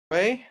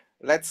Anyway,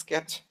 let's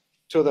get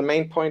to the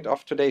main point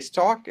of today's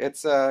talk.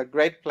 It's a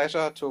great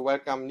pleasure to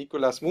welcome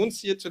Nicolas Moens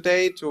here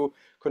today to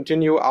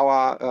continue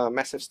our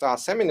Massive Star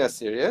seminar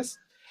series.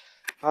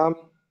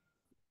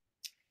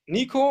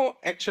 Nico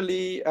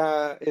actually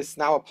is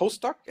now a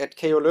postdoc at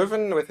KU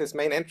Leuven with his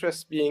main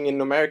interest being in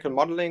numerical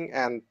modeling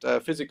and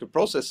physical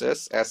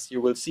processes, as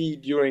you will see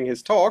during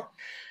his talk.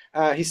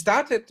 He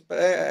started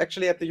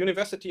actually at the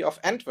University of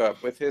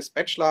Antwerp with his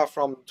bachelor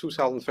from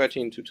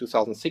 2013 to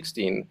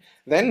 2016.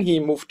 Then he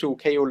moved to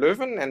KU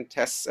Leuven and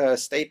has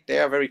stayed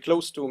there very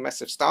close to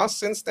Massive Stars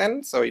since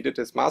then. So he did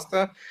his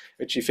master,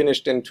 which he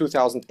finished in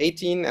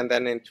 2018. And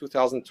then in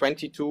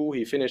 2022,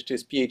 he finished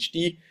his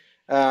PhD,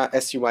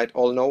 as you might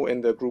all know,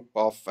 in the group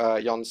of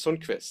Jon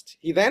Sundqvist.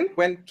 He then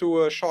went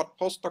to a short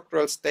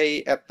postdoctoral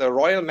stay at the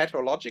Royal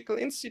Meteorological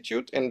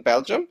Institute in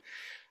Belgium,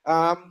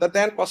 but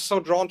then was so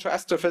drawn to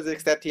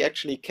astrophysics that he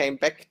actually came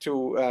back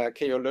to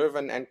KU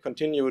Leuven and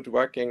continued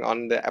working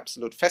on the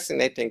absolute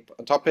fascinating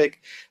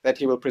topic that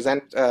he will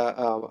present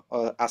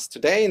us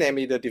today,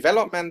 namely the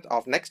development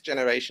of next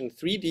generation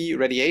 3D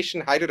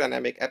radiation,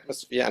 hydrodynamic,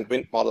 atmosphere, and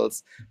wind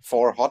models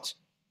for hot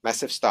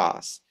massive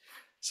stars.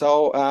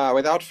 So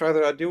without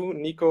further ado,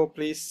 Nico,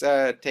 please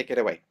take it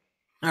away.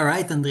 All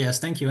right, Andreas,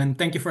 thank you. And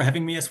thank you for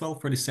having me as well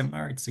for this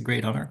seminar. It's a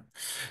great honor.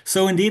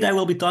 So indeed, I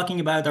will be talking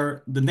about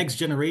the next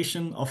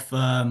generation of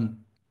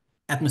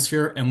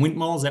atmosphere and wind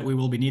models that we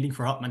will be needing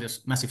for hot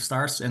massive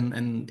stars.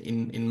 And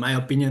in my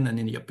opinion, and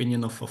in the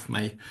opinion of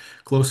my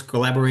close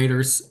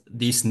collaborators,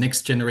 these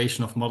next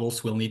generation of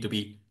models will need to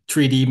be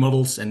 3D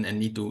models and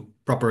need to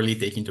properly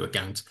take into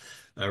account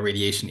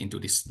radiation into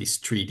this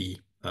 3D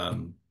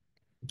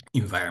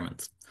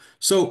environment.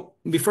 So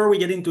before we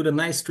get into the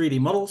nice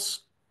 3D models,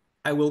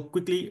 I will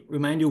quickly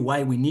remind you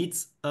why we need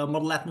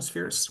model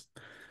atmospheres.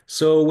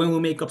 So when we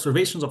make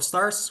observations of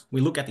stars,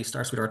 we look at these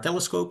stars with our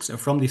telescopes, and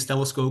from these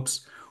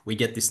telescopes, we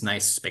get this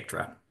nice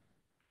spectra.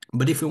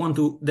 But if we want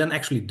to then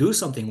actually do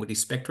something with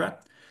these spectra,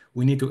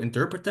 we need to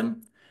interpret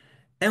them.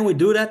 And we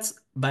do that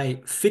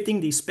by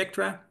fitting these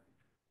spectra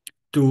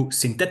to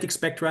synthetic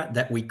spectra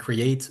that we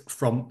create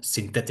from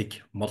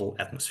synthetic model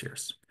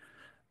atmospheres.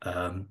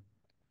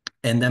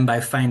 And then by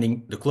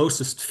finding the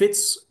closest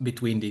fits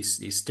between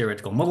these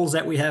theoretical models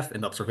that we have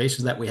and the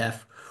observations that we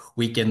have,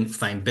 we can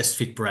find best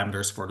fit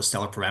parameters for the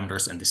stellar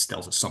parameters, and this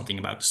tells us something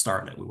about the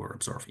star that we were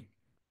observing.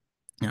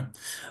 Yeah,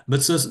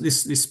 but so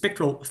this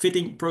spectral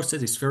fitting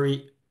process is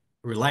very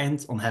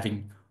reliant on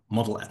having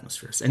model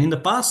atmospheres. And in the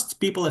past,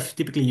 people have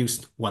typically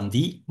used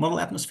 1D model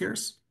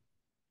atmospheres.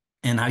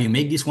 And how you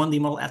make these 1D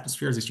model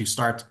atmospheres is you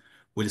start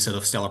with a set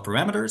of stellar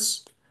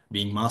parameters,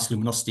 being mass,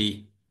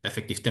 luminosity,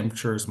 effective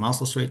temperatures,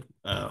 mass loss rate,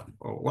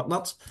 or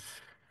whatnot.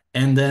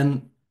 And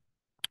then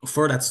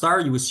for that star,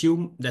 you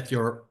assume that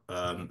your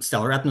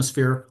stellar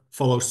atmosphere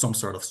follows some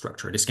sort of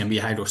structure. This can be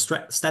a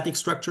hydrostatic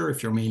structure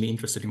if you're mainly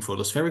interested in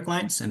photospheric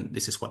lines, and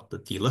this is what the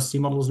T-Lusty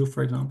models do,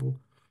 for example.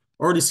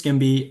 Or this can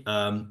be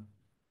an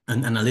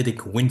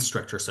analytic wind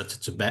structure, such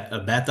as a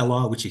beta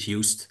law, which is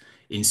used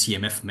in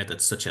CMF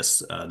methods, such as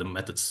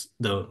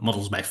the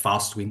models by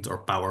fast wind or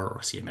power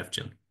or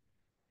CMF-gen.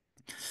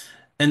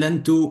 And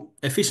then to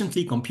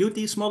efficiently compute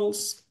these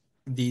models,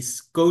 these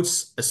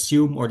codes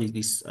assume, or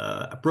these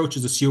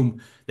approaches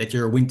assume that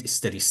your wind is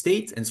steady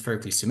state and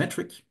spherically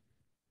symmetric.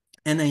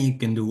 And then you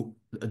can do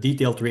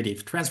detailed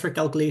radiative transfer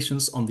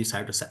calculations on these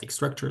hydrostatic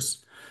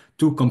structures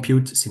to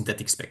compute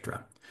synthetic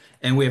spectra.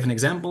 And we have an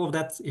example of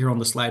that here on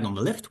the slide on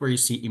the left, where you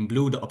see in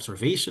blue the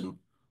observation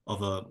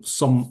of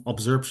some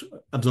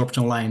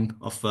absorption line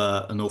of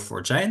an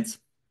O4 giant.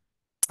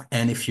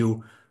 And if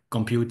you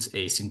compute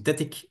a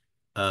synthetic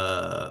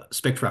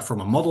spectra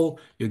from a model,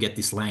 you get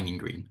this line in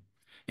green.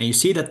 And you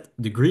see that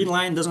the green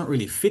line doesn't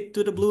really fit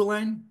to the blue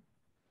line.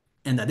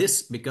 And that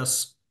is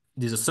because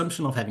this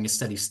assumption of having a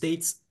steady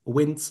state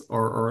wind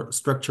or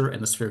structure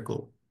and a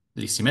spherically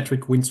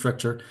symmetric wind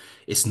structure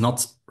is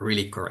not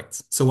really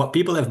correct. So what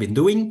people have been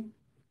doing,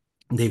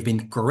 they've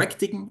been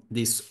correcting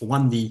these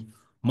 1D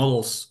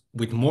models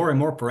with more and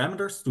more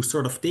parameters to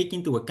sort of take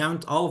into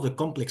account all of the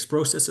complex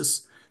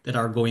processes that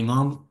are going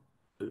on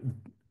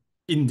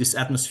in this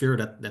atmosphere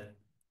that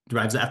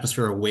drives the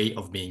atmosphere away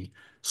of being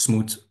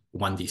smooth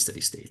 1D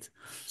steady state.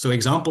 So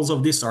examples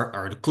of this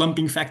are the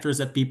clumping factors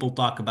that people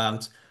talk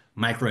about,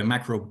 micro and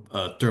macro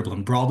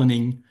turbulent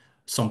broadening.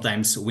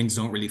 Sometimes winds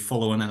don't really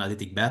follow an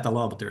analytic beta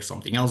law, but there's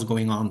something else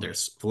going on.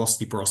 There's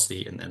velocity,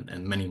 porosity,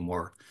 and many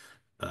more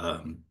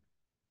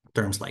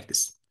terms like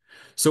this.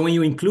 So when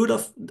you include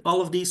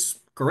all of these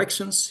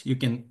corrections, you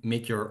can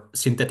make your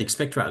synthetic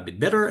spectra a bit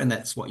better, and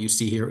that's what you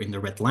see here in the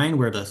red line,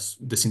 where the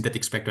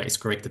synthetic spectra is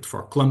corrected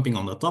for clumping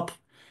on the top,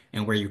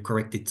 and where you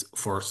correct it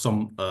for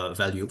some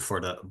value for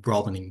the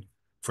broadening,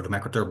 for the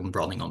macroturbulent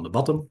broadening on the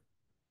bottom.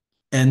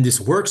 And this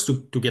works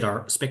to get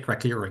our spectra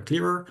clearer and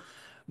clearer.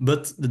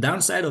 But the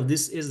downside of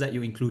this is that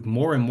you include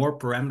more and more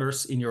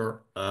parameters in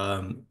your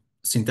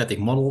synthetic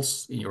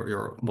models, in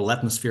your model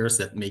atmospheres,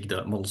 that make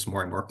the models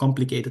more and more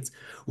complicated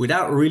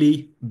without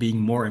really being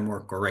more and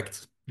more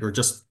correct. You're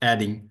just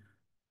adding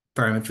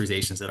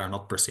parameterizations that are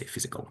not per se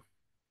physical.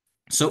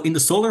 So in the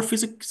solar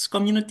physics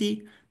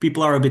community,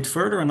 people are a bit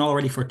further, and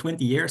already for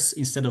 20 years,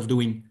 instead of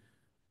doing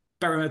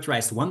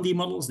parameterized 1D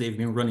models, they've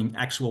been running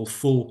actual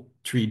full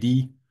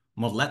 3D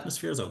model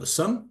atmospheres of the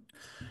sun.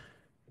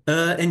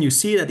 And you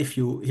see that if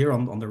you, here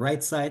on the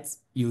right side,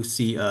 you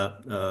see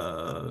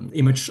an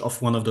image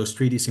of one of those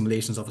 3D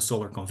simulations of a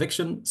solar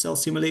convection cell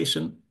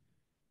simulation.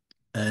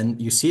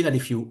 And you see that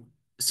if you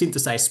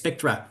synthesize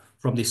spectra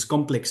from these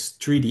complex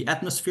 3D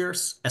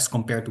atmospheres as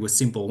compared to a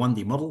simple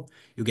 1D model,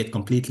 you get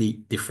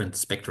completely different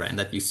spectra. And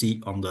that you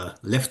see on the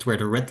left, where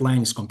the red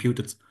line is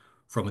computed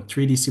from a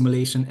 3D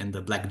simulation and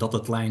the black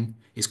dotted line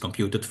is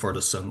computed for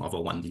the sum of a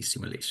 1D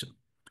simulation,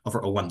 of a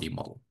 1D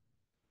model.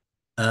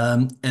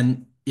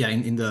 And yeah,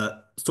 in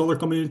the solar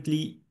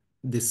community,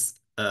 this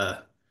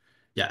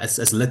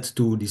has led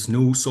to these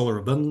new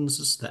solar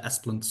abundances, the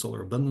Asplund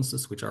solar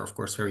abundances, which are of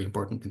course very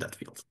important in that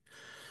field.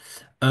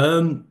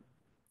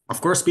 Of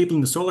course, people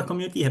in the solar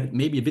community have it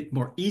maybe a bit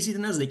more easy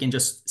than us. They can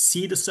just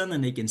see the sun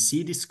and they can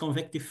see these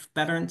convective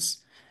patterns,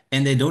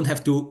 and they don't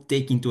have to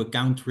take into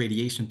account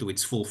radiation to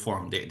its full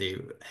form. They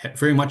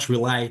very much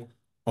rely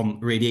on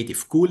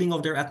radiative cooling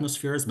of their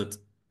atmospheres, but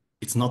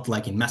it's not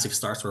like in massive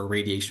stars where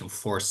radiation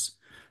force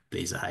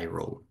plays a high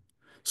role.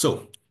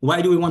 So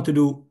why do we want to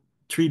do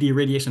 3D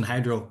radiation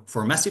hydro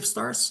for massive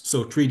stars?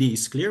 So 3D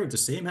is clear, it's the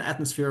same.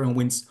 Atmosphere and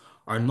winds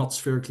are not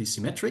spherically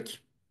symmetric.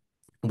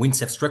 Winds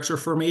have structure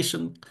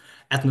formation.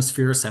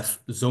 Atmospheres have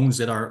zones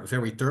that are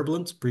very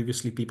turbulent.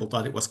 Previously, people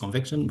thought it was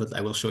convection, but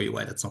I will show you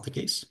why that's not the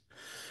case.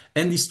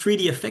 And these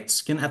 3D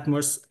effects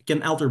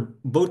can alter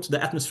both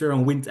the atmosphere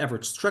and wind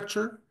average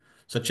structure,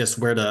 such as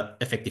where the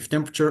effective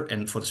temperature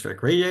and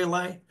photospheric radii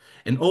lie,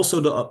 and also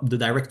the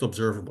direct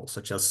observable,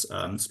 such as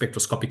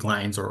spectroscopic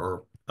lines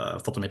or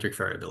photometric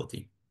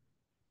variability.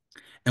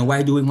 And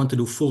why do we want to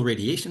do full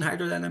radiation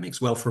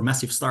hydrodynamics? Well, for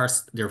massive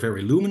stars, they're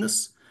very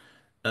luminous.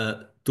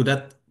 To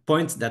that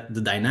point, that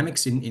the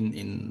dynamics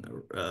in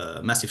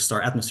massive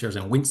star atmospheres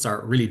and winds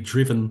are really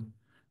driven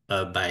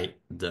by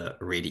the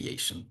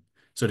radiation.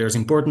 So there's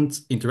important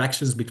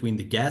interactions between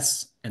the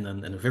gas and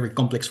a very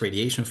complex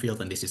radiation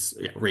field, and this is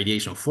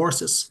radiation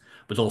forces,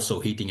 but also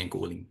heating and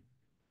cooling.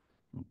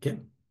 Okay.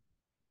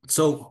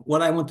 So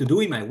what I want to do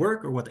in my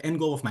work, or what the end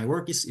goal of my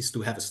work is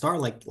to have a star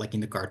like in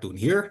the cartoon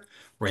here,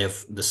 where I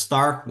have the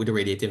star with a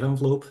radiative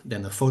envelope,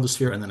 then a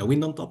photosphere, and then a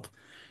wind on top.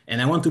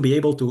 And I want to be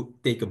able to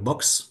take a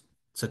box,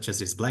 such as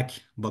this black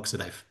box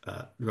that I've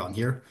drawn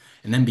here,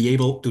 and then be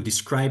able to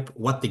describe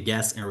what the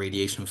gas and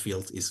radiation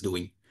field is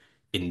doing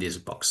in this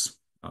box.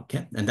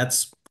 Okay, and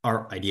that's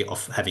our idea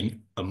of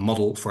having a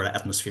model for the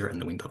atmosphere and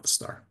the wind of the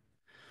star.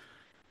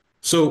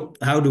 So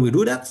how do we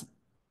do that?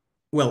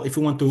 Well, if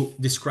we want to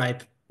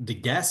describe the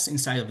gas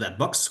inside of that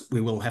box, we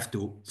will have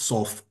to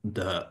solve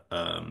the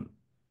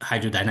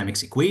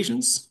hydrodynamics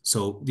equations.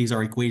 So these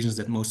are equations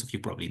that most of you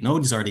probably know.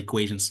 These are the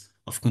equations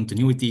of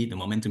continuity, the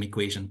momentum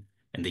equation,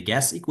 and the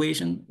gas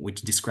equation,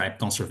 which describe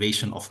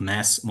conservation of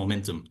mass,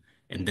 momentum,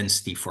 and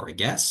density for a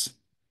gas.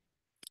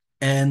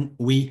 And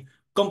we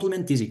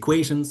complement these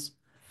equations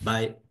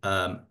by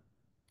a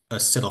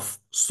set of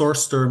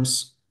source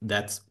terms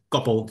that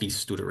couple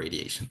these to the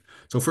radiation.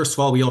 So first of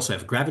all, we also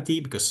have gravity,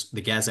 because the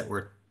gas that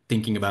we're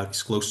thinking about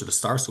is close to the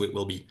star, so it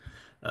will be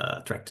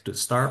attracted to the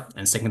star.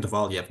 And second of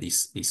all, you have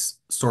these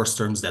source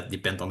terms that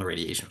depend on the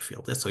radiation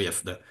field. So you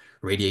have the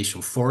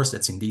radiation force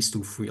that's in these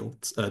two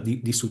fields,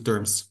 these two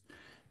terms,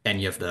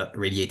 and you have the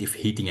radiative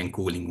heating and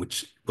cooling,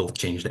 which will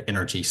change the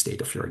energy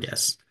state of your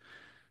gas.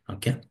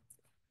 Okay.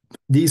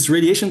 These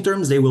radiation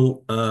terms, they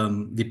will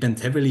depend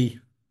heavily,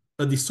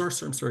 these source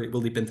terms, sorry,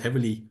 will depend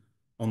heavily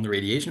on the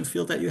radiation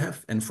field that you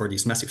have. And for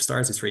these massive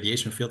stars, this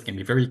radiation field can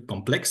be very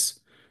complex,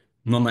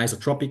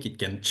 non-isotropic, it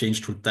can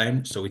change through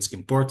time. So it's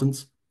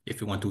important, if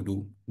you want to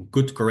do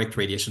good, correct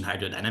radiation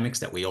hydrodynamics,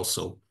 that we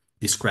also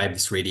describe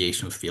this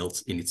radiation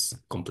field in its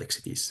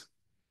complexities.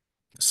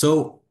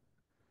 So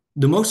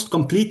the most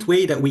complete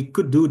way that we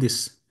could do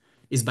this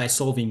is by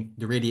solving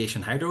the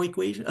radiation hydro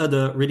equation,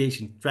 the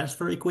radiation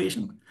transfer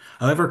equation.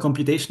 However,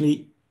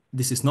 computationally,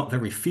 this is not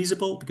very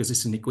feasible because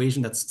it's an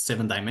equation that's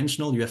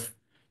 7-dimensional.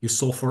 You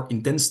solve for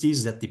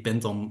intensities that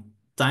depend on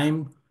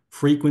time,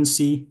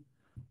 frequency,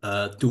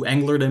 2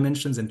 angular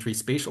dimensions, and 3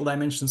 spatial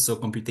dimensions. So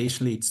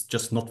computationally, it's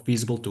just not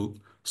feasible to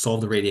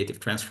solve the radiative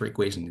transfer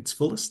equation in its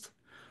fullest.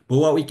 But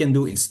what we can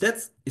do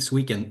instead is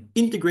we can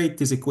integrate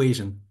this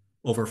equation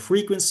over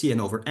frequency and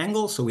over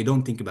angle, so we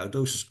don't think about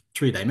those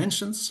 3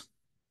 dimensions.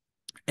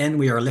 And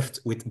we are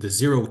left with the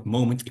zero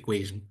moment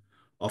equation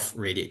of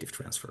radiative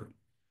transfer.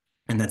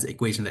 And that's the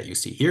equation that you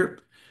see here.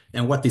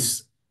 And what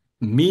this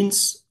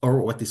means,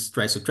 or what this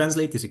tries to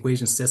translate, this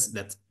equation says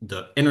that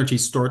the energy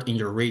stored in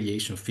your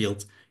radiation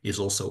field is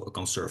also a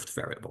conserved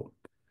variable.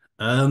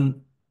 The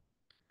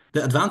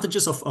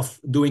advantages of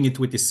doing it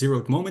with this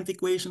zeroth moment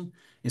equation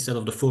instead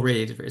of the full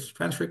radiative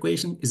transfer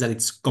equation is that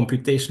it's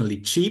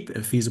computationally cheap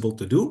and feasible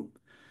to do.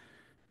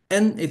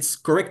 And it's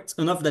correct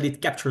enough that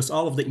it captures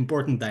all of the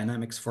important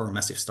dynamics for a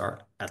massive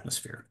star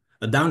atmosphere.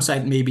 The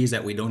downside maybe is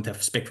that we don't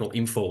have spectral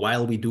info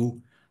while we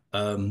do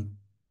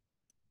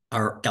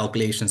our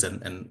calculations,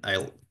 and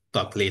I'll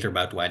talk later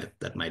about why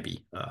that might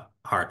be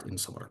hard in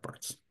some other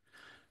parts.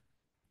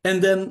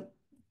 And then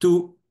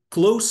to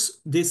close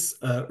this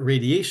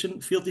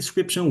radiation field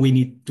description, we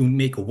need to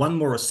make one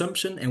more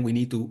assumption, and we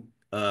need to,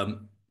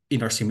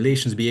 in our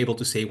simulations, be able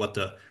to say what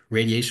the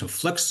radiation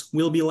flux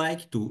will be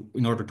like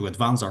in order to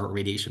advance our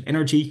radiation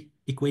energy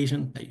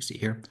equation that you see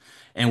here.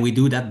 And we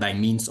do that by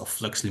means of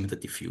flux-limited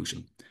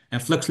diffusion.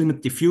 And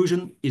flux-limited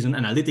diffusion is an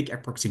analytic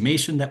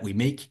approximation that we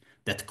make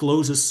that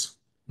closes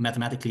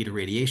mathematically the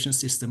radiation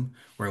system,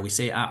 where we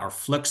say our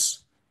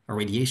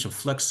radiation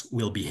flux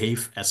will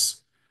behave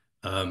as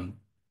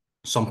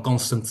some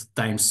constant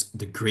times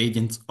the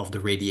gradient of the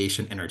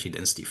radiation energy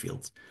density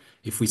field.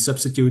 If we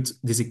substitute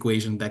this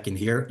equation back in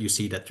here, you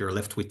see that you're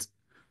left with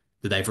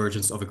the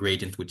divergence of a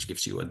gradient, which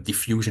gives you a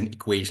diffusion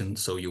equation.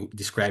 So you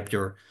describe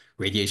your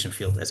radiation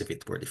field as if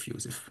it were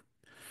diffusive.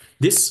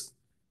 This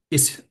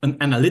is an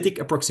analytic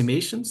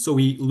approximation, so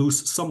we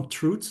lose some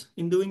truth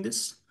in doing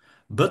this,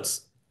 but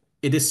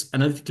it is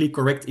analytically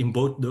correct in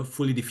both the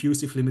fully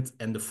diffusive limit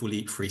and the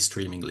fully free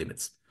streaming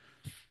limits.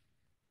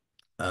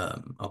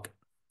 Okay.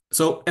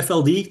 So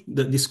FLD,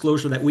 the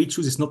disclosure that we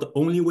choose, is not the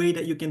only way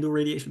that you can do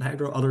radiation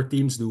hydro. Other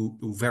teams do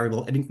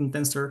variable Eddington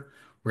tensor,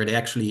 where they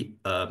actually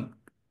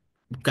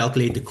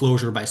calculate the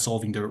closure by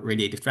solving the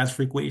radiative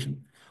transfer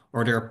equation.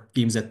 Or there are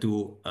teams that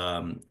do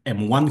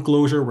M1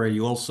 closure, where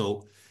you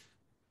also,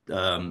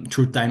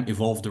 through time,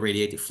 evolve the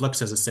radiative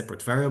flux as a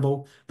separate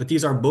variable. But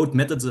these are both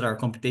methods that are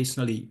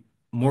computationally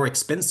more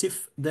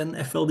expensive than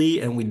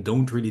FLD, and we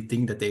don't really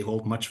think that they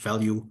hold much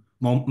value,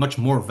 much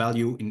more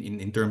value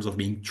in terms of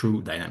being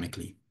true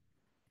dynamically.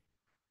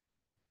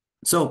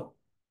 So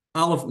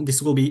all of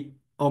this will be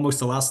almost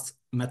the last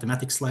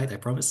mathematics slide, I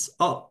promise.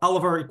 All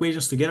of our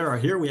equations together are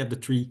here. We have the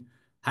three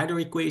hydro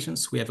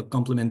equations. We have a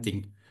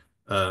complementing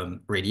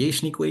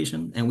radiation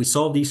equation, and we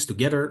solve these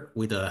together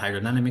with a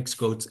hydrodynamics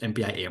code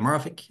MPI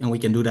AMRPHIC, and we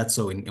can do that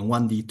so in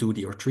 1D,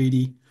 2D, or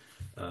 3D,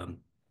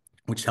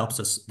 which helps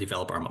us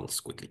develop our models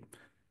quickly.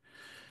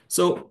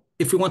 So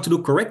if we want to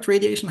do correct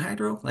radiation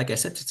hydro, like I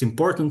said, it's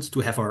important to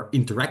have our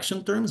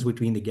interaction terms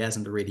between the gas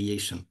and the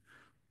radiation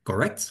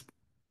correct.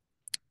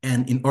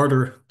 And in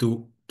order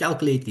to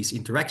calculate these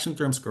interaction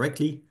terms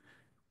correctly,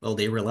 well,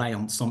 they rely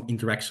on some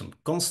interaction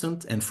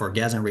constant, and for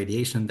gas and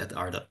radiation, that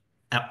are the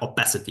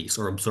opacities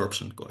or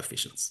absorption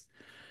coefficients.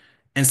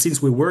 And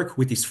since we work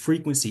with this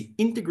frequency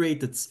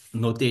integrated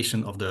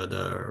notation of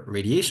the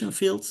radiation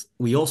field,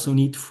 we also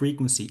need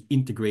frequency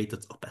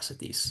integrated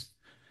opacities.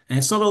 And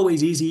it's not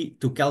always easy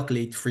to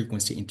calculate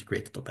frequency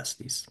integrated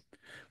opacities.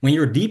 When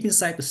you're deep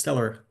inside the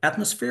stellar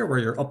atmosphere, where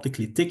you're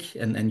optically thick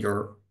and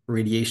your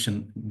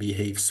radiation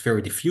behaves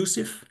very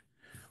diffusive,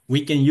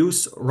 we can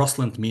use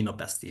Rosland mean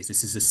opacities.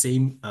 This is the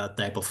same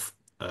type of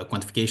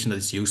quantification that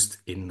is used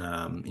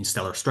in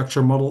stellar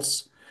structure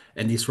models.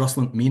 And these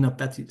Rosland mean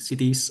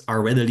opacities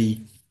are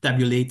readily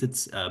tabulated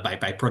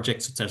by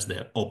projects such as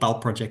the OPAL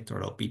project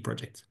or LP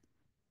project,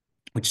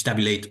 which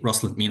tabulate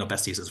Rosland mean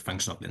opacities as a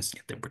function of density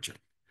and temperature.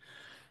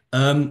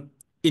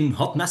 In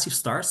hot massive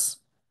stars,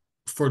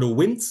 for the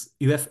wind,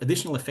 you have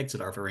additional effects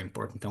that are very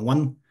important. And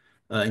one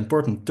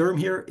important term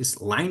here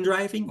is line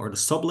driving, or the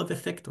Sobolev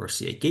effect, or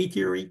CAK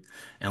theory.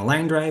 And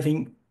line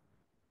driving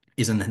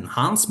is an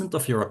enhancement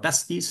of your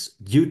opacities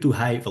due to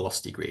high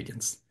velocity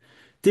gradients.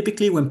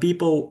 Typically, when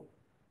people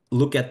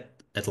look at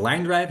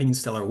line driving in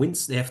stellar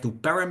winds, they have to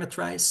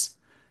parameterize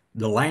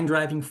the line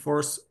driving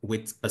force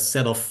with a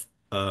set of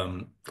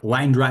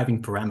line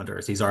driving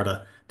parameters. These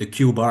are the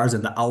Q bars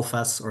and the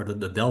alphas, or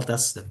the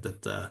deltas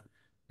that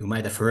you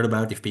might have heard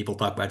about if people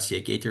talk about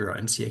CAK theory or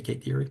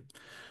MCAK theory.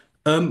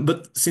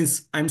 But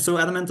since I'm so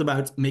adamant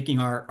about making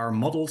our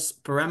models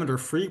parameter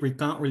free, we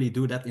can't really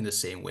do that in the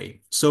same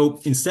way. So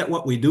instead,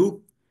 what we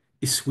do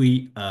is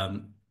we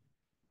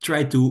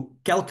try to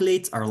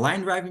calculate our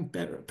line driving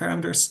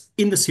parameters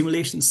in the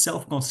simulation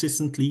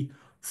self-consistently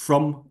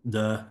from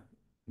the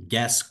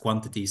gas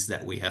quantities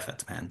that we have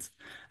at hand.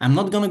 I'm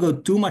not going to go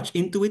too much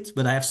into it,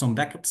 but I have some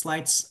backup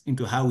slides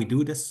into how we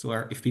do this. So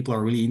if people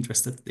are really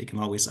interested, they can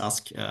always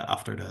ask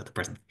after the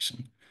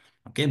presentation.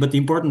 Okay, but the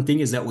important thing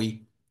is that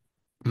we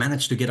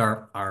manage to get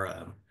our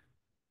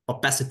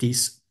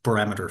opacities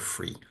parameter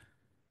free.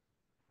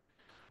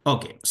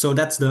 Okay, so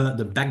that's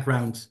the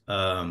background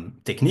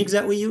techniques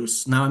that we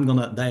use. Now I'm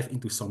gonna dive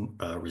into some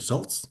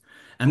results.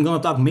 I'm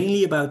gonna talk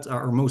mainly about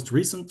our most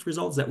recent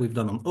results that we've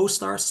done on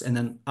O-stars, and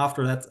then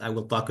after that, I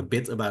will talk a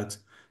bit about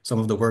some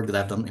of the work that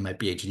I've done in my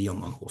PhD on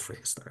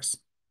Wolf-Rayet stars.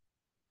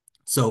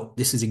 So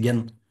this is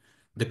again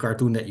the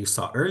cartoon that you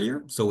saw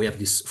earlier. So we have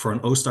this, for an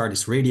O-star,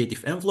 this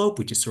radiative envelope,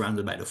 which is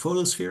surrounded by the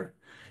photosphere,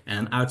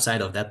 and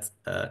outside of that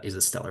is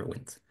a stellar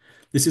wind.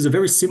 This is a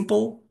very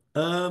simple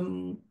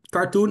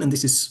cartoon, and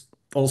this is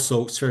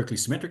also spherically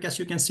symmetric, as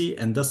you can see,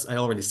 and thus I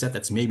already said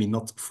that's maybe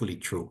not fully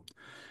true.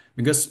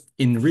 Because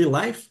in real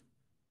life,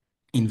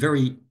 in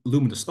very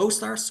luminous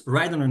O-stars,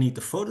 right underneath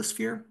the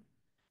photosphere,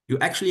 you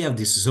actually have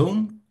this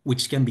zone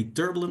which can be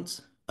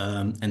turbulent,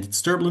 and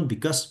it's turbulent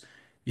because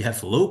you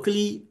have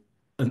locally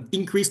an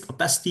increased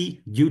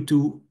opacity due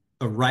to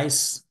a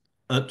rise,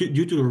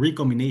 due to the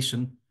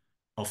recombination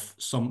of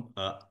some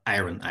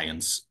iron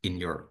ions in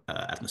your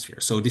atmosphere.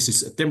 So this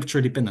is a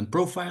temperature-dependent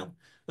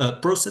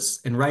process,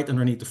 and right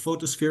underneath the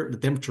photosphere, the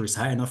temperature is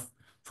high enough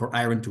for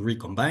iron to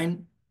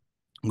recombine,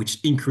 which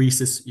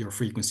increases your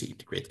frequency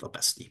integrated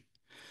opacity.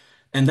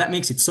 And that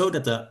makes it so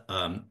that the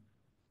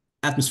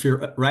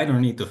atmosphere right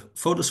underneath the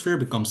photosphere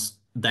becomes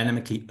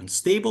dynamically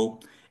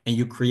unstable, and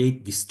you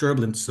create this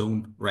turbulent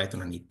zone right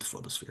underneath the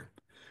photosphere.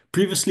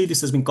 Previously,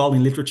 this has been called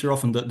in literature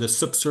often the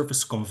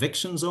subsurface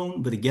convection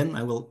zone, but again,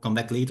 I will come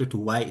back later to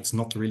why it's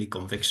not really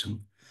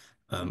convection.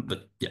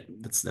 But yeah,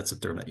 that's a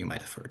term that you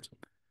might have heard.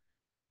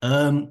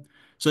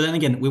 So then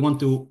again, we want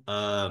to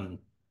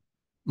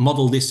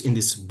model this in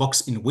this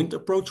box in wind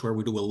approach, where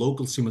we do a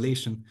local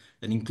simulation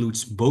that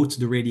includes both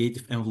the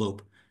radiative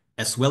envelope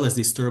as well as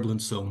this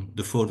turbulent zone,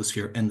 the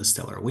photosphere, and the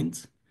stellar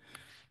wind.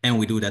 And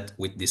we do that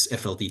with this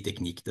FLT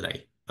technique that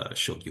I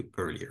showed you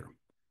earlier.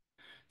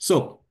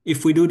 So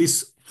if we do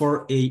this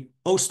for a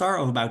O star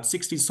of about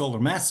 16 solar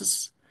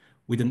masses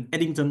with an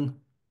Eddington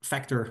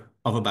factor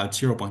of about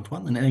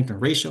 0.1, an Eddington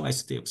ratio, I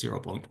say, of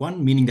 0.1,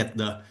 meaning that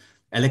the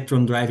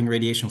electron driving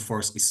radiation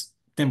force is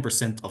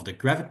 10% of the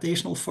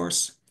gravitational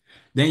force,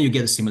 then you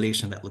get a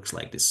simulation that looks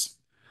like this.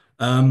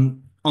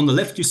 On the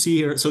left, you see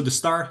here, so the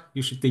star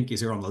you should think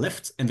is here on the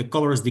left, and the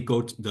colors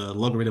decode the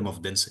logarithm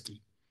of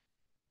density.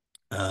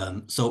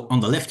 So on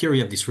the left here,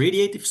 you have this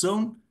radiative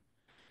zone.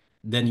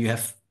 Then you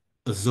have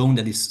a zone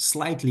that is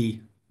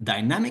slightly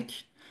dynamic,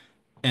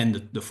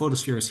 and the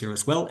photosphere is here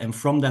as well. And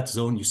from that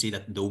zone, you see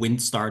that the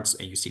wind starts,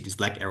 and you see these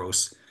black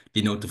arrows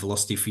denote the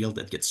velocity field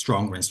that gets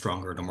stronger and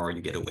stronger the more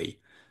you get away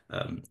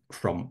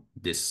from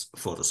this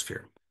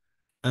photosphere.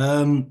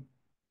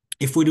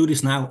 If we do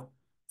this now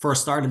for a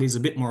star that is a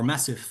bit more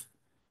massive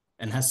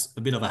and has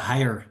a bit of a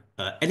higher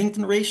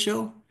Eddington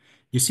ratio,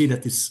 you see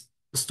that this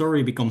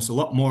story becomes a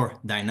lot more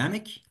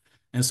dynamic.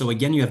 And so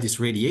again, you have this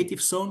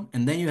radiative zone,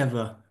 and then you have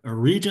a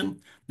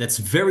region that's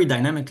very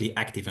dynamically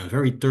active and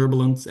very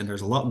turbulent, and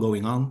there's a lot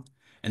going on.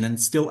 And then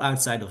still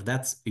outside of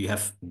that, you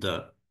have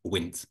the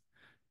wind.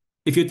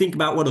 If you think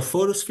about what a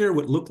photosphere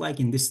would look like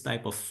in this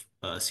type of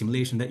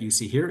simulation that you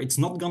see here, it's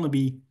not going to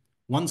be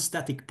one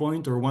static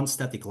point or one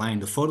static line.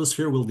 The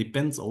photosphere will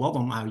depend a lot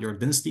on how your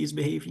density is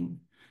behaving.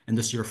 And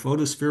thus your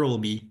photosphere will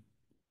be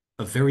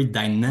a very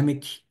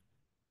dynamic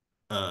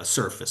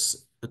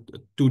surface, a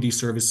 2D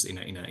surface in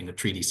a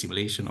 3D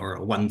simulation, or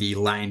a 1D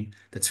line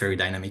that's very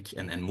dynamic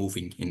and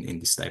moving in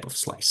this type of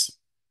slice.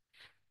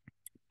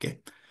 Okay,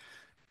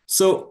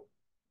 so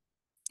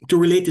to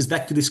relate this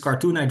back to this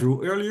cartoon I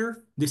drew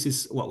earlier, this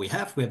is what we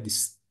have. We have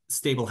this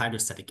stable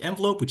hydrostatic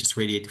envelope, which is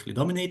radiatively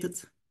dominated.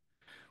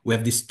 We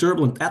have this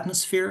turbulent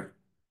atmosphere.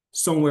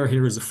 Somewhere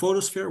here is a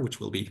photosphere, which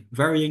will be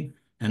varying.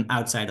 And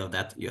outside of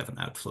that, you have an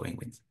outflowing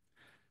wind.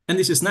 And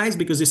this is nice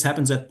because this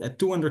happens at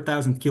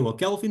 200,000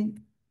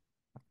 kilokelvin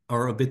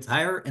or a bit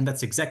higher. And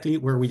that's exactly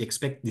where we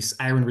expect this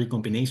iron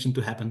recombination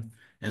to happen.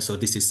 And so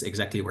this is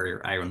exactly where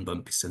your iron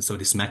bump is. And so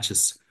this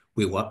matches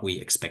with what we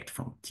expect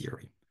from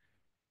theory.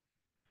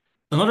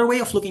 Another way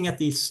of looking at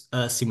this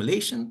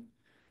simulation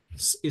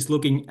is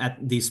looking at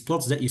these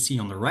plots that you see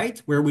on the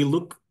right, where we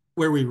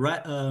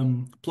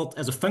plot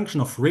as a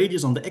function of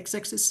radius on the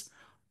x-axis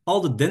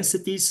all the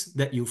densities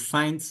that you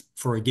find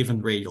for a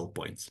given radial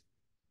point.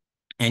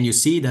 And you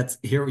see that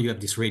here you have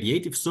this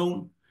radiative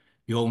zone.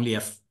 You only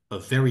have a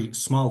very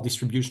small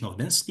distribution of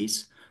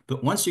densities.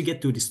 But once you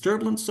get to this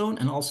turbulent zone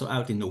and also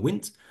out in the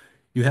wind,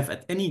 you have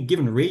at any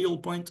given radial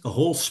point a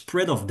whole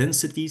spread of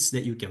densities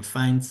that you can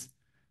find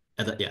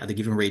at a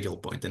given radial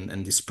point.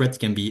 And the spread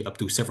can be up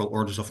to several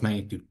orders of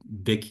magnitude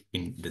big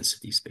in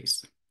density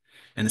space.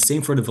 And the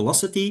same for the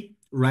velocity.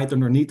 Right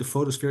underneath the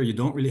photosphere, you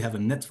don't really have a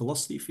net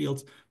velocity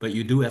field, but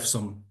you do have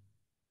some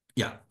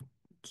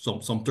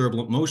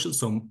turbulent motion,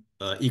 some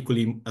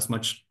equally as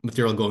much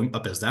material going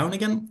up as down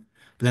again.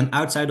 But then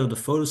outside of the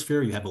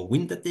photosphere, you have a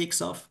wind that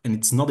takes off, and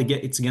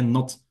it's again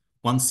not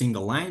one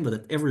single line, but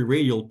at every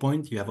radial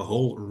point, you have a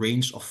whole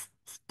range of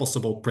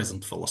possible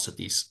present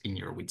velocities in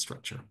your wind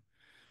structure.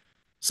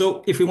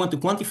 So if we want to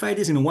quantify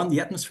this in a 1D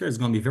atmosphere, it's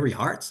going to be very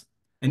hard.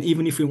 And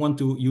even if we want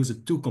to use a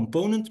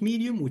two-component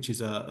medium, which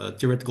is a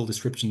theoretical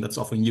description that's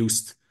often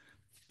used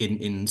in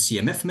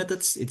CMF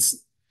methods,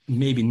 it's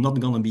maybe not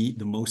going to be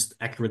the most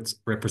accurate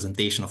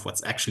representation of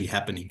what's actually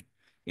happening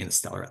in a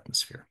stellar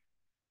atmosphere.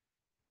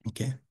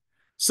 Okay,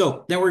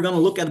 so then we're going to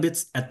look a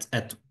bit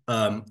at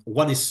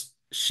what is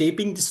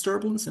shaping this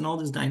turbulence and all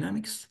this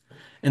dynamics.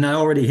 And I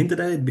already hinted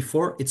at it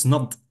before, it's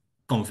not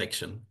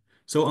convection.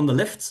 So on the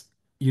left,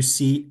 you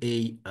see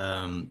a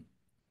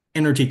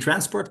energy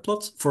transport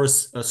plot for a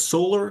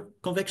solar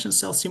convection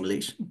cell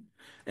simulation.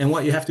 And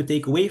what you have to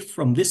take away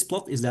from this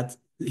plot is that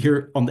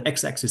here on the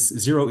x-axis,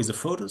 0 is a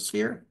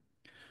photosphere.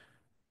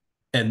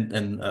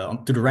 And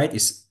to the right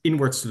is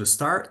inwards to the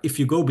star. If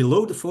you go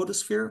below the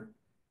photosphere,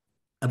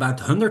 about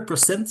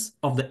 100%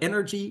 of the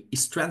energy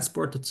is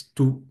transported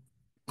to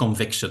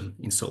convection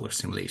in solar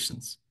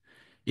simulations.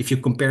 If you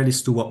compare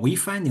this to what we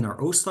find in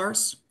our O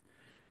stars,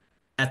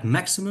 at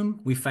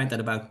maximum, we find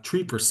that about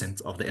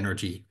 3% of the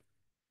energy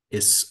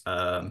is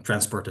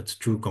transported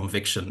through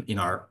convection in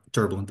our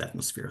turbulent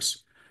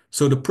atmospheres.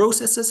 So the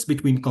processes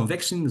between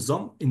convection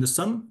in the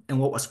sun and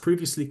what was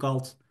previously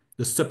called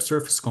the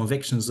subsurface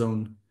convection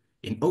zone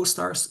in O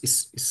stars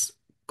is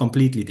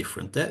completely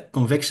different.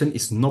 Convection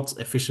is not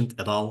efficient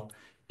at all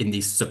in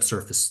these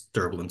subsurface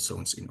turbulent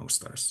zones in O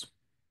stars.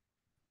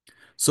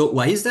 So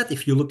why is that?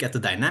 If you look at the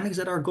dynamics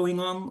that are going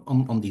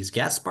on these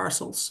gas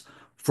parcels,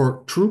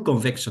 for true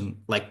convection,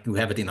 like you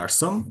have it in our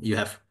sun, you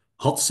have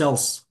hot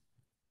cells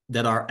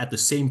that are at the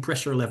same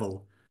pressure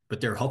level,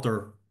 but they're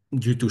hotter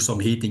due to some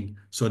heating.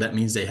 So that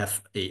means they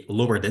have a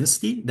lower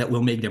density that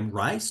will make them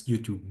rise due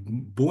to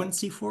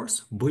buoyancy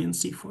force.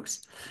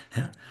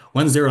 Yeah.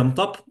 Once they're on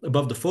top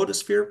above the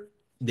photosphere,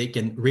 they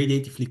can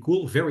radiatively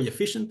cool very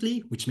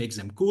efficiently, which makes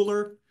them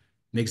cooler,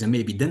 makes them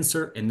maybe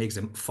denser, and makes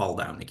them fall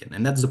down again.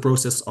 And that's the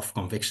process of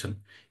convection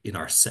in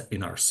our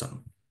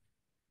sun.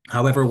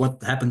 However,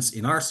 what happens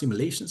in our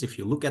simulations, if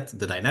you look at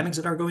the dynamics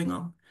that are going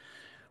on,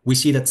 we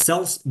see that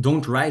cells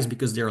don't rise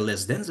because they're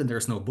less dense and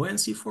there's no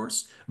buoyancy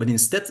force, but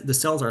instead the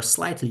cells are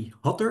slightly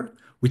hotter,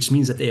 which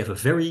means that they have a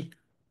very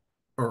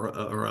or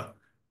a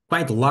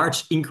quite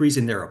large increase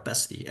in their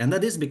opacity. And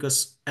that is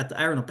because at the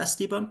iron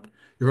opacity bump,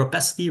 your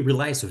opacity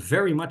relies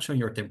very much on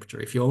your temperature.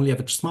 If you only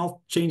have a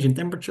small change in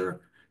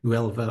temperature, you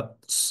have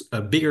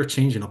a bigger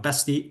change in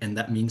opacity, and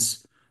that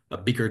means a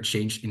bigger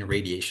change in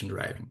radiation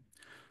driving.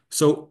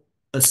 So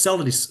a cell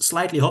that is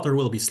slightly hotter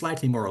will be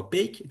slightly more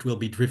opaque. It will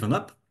be driven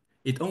up.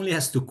 It only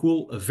has to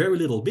cool a very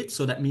little bit.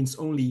 So that means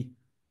only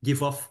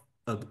give off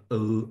a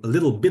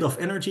little bit of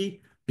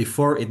energy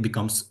before it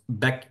becomes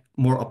back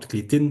more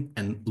optically thin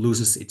and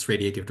loses its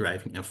radiative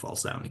driving and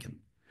falls down again.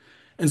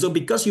 And so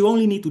because you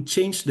only need to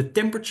change the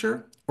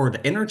temperature or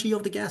the energy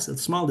of the gas a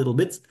small little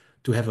bit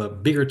to have a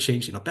bigger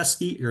change in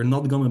opacity, you're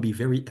not going to be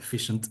very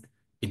efficient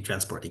in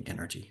transporting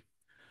energy.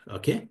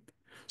 Okay?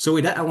 So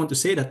with that, I want to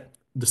say that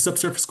the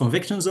subsurface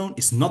convection zone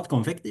is not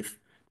convective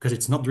because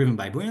it's not driven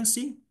by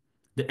buoyancy.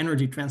 The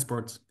energy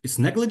transport is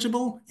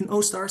negligible in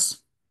O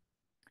stars.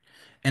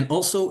 And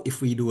also,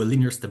 if we do a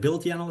linear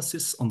stability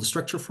analysis on the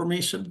structure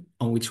formation,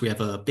 on which we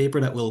have a paper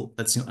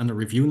that's under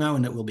review now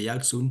and that will be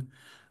out soon,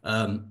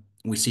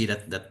 we see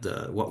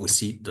that what we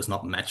see does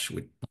not match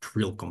with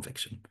real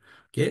convection.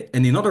 Okay,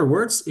 and in other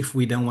words, if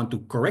we then want to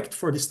correct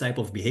for this type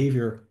of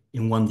behavior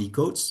in 1D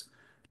codes,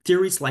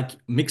 theories like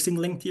mixing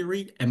length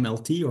theory,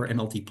 MLT or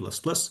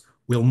MLT++,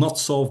 will not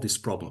solve this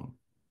problem.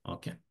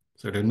 Okay,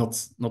 so they're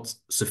not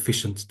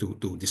sufficient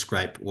to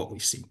describe what we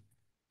see.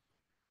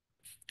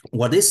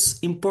 What is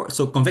important,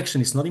 so convection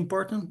is not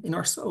important in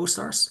our O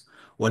stars.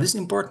 What is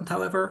important,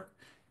 however,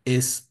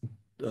 is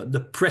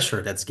the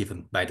pressure that's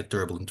given by the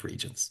turbulent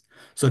regions.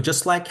 So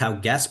just like how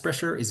gas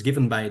pressure is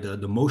given by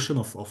the motion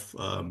of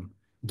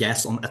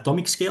gas on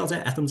atomic scales,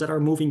 atoms that are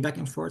moving back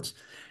and forth,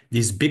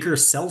 these bigger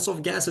cells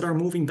of gas that are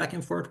moving back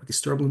and forth with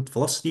this turbulent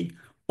velocity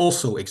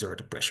also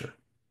exert a pressure.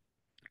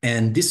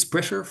 And this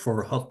pressure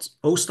for hot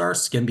O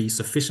stars can be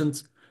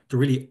sufficient to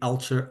really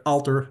alter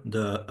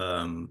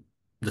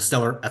the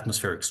stellar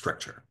atmospheric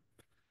structure.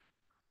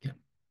 Yeah.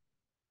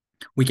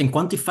 We can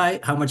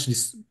quantify how much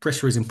this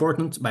pressure is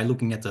important by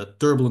looking at the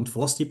turbulent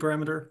velocity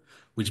parameter,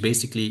 which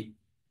basically,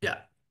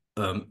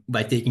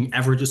 by taking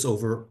averages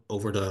over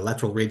the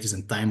lateral radius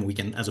and time, we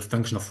can, as a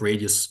function of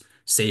radius,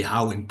 say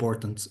how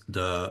important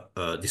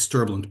this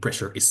turbulent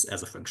pressure is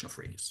as a function of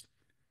radius.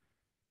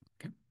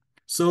 Okay.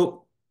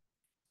 So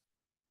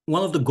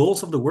one of the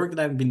goals of the work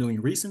that I've been doing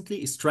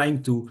recently is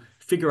trying to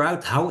figure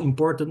out how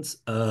important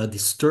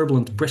this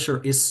turbulent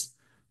pressure is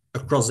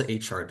across the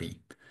HRD.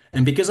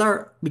 And because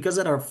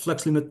our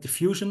flux limit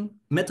diffusion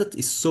method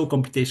is so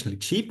computationally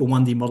cheap, a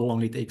 1D model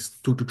only takes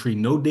 2 to 3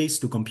 node days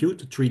to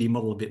compute, a 3D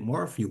model a bit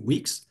more, a few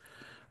weeks,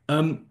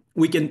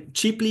 we can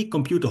cheaply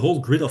compute a whole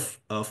grid of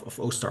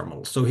O-star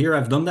models. So here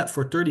I've done that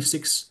for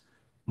 36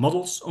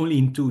 models only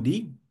in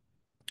 2D,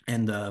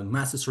 and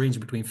masses range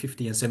between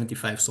 50 and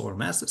 75 solar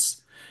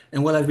masses.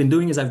 And what I've been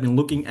doing is I've been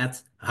looking at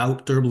how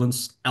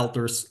turbulence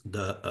alters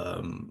the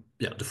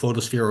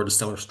photosphere or the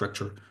stellar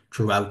structure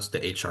throughout the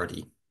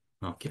HRD.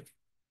 Okay.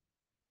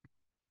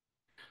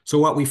 So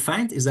what we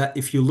find is that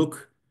if you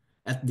look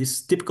at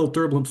these typical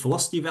turbulent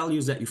velocity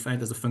values that you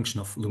find as a function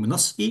of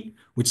luminosity,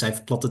 which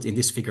I've plotted in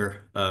this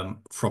figure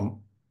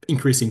from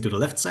increasing to the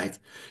left side,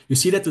 you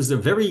see that there's a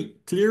very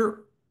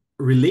clear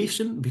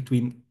relation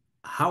between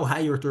how high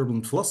your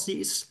turbulent velocity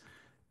is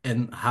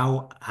and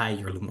how high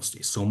your luminosity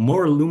is. So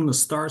more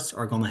luminous stars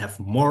are going to have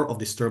more of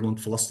this turbulent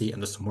velocity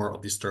and thus more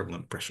of this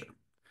turbulent pressure.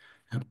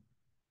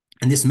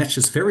 And this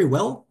matches very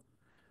well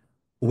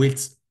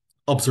with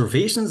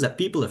observations that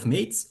people have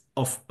made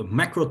of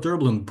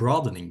macroturbulent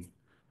broadening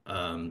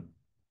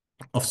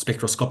of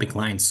spectroscopic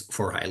lines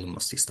for high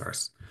luminosity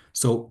stars.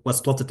 So what's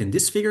plotted in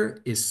this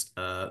figure is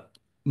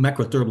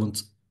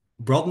macroturbulent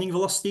broadening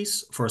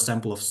velocities for a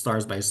sample of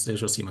stars by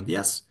Sergio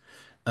Simon-Diaz.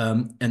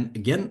 And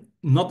again,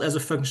 not as a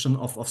function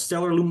of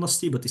stellar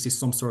luminosity, but this is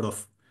some sort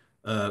of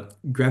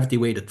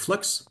gravity-weighted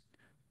flux,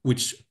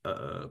 which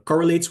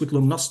correlates with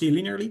luminosity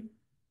linearly.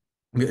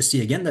 We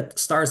see again that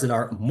stars that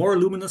are more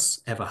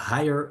luminous have a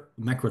higher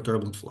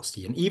macroturbulent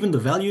velocity. And even the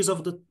values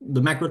of the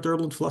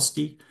macroturbulent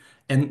velocity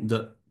and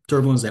the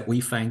turbulence that we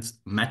find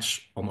match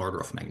on order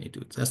of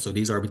magnitude. So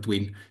these are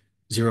between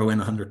 0 and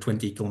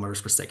 120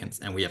 kilometers per second,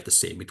 and we have the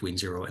same between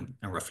 0 and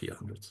roughly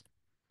 100.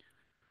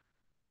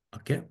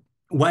 Okay.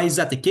 Why is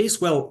that the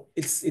case? Well,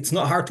 it's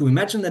not hard to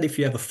imagine that if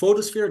you have a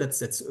photosphere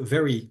that's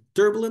very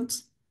turbulent,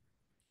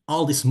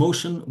 all this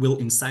motion will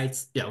incite,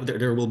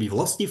 there will be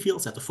velocity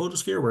fields at the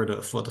photosphere where the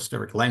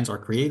photospheric lines are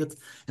created,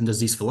 and thus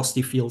these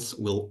velocity fields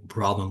will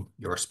broaden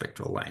your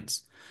spectral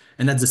lines.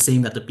 And that's the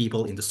same that the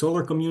people in the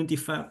solar community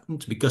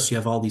found, because you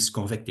have all these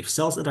convective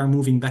cells that are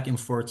moving back and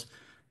forth,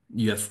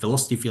 you have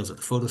velocity fields at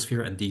the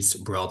photosphere, and these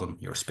broaden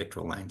your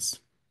spectral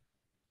lines.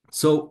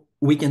 So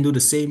we can do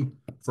the same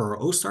for our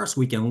O-stars.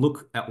 We can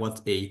look at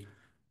what the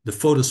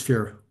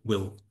photosphere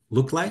will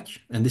look like.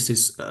 And this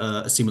is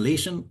a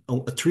simulation,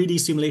 a 3D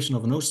simulation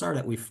of an O-star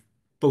that we've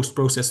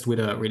post-processed with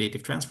a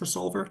radiative transfer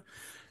solver.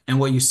 And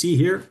what you see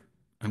here,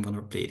 I'm going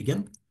to play it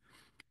again,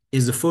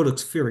 is the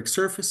photospheric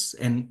surface.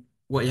 And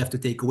what you have to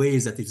take away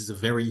is that this is a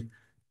very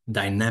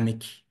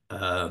dynamic,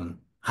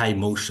 high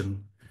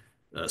motion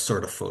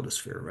sort of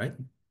photosphere, right?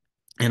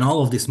 And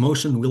all of this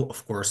motion will,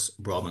 of course,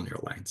 broaden your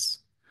lines.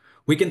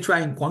 We can try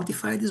and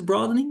quantify this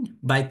broadening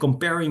by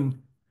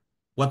comparing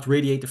what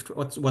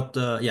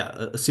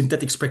a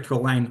synthetic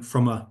spectral line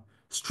from a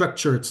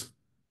structured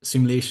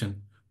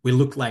simulation will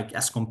look like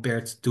as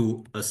compared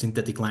to a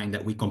synthetic line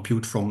that we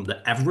compute from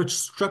the average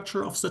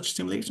structure of such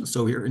simulations.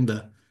 So here in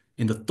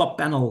the top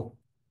panel,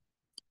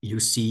 you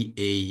see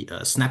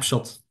a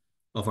snapshot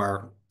of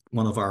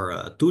one of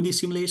our 2D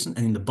simulations,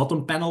 and in the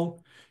bottom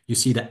panel, you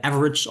see the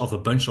average of a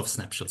bunch of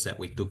snapshots that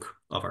we took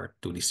of our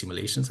 2D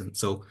simulations. And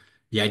so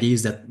the idea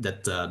is that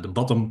the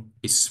bottom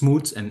is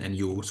smooth and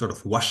you sort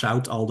of wash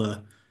out all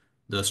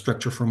the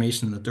structure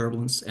formation and the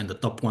turbulence, and the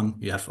top one,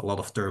 you have a lot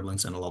of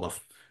turbulence and a lot of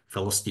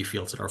velocity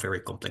fields that are very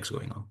complex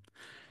going on.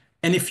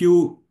 And if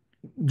you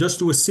just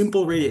do a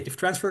simple radiative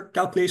transfer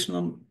calculation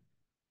on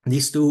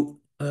these two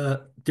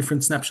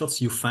different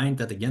snapshots, you find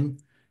that, again,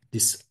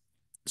 this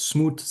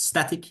smooth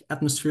static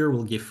atmosphere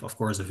will give, of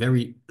course, a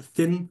very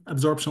thin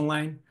absorption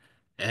line,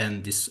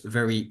 and this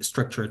very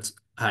structured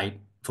high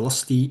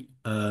velocity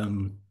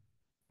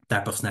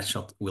type of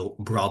snapshot will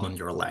broaden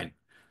your line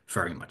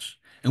very much.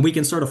 And we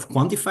can sort of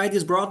quantify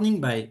this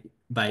broadening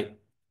by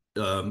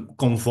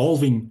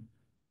convolving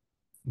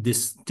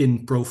this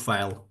thin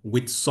profile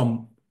with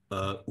some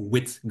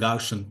width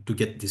Gaussian to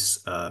get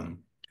this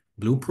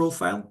blue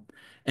profile.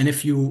 And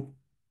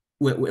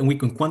when we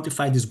can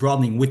quantify this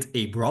broadening with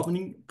a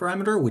broadening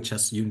parameter, which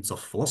has units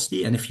of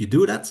velocity, and if you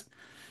do that,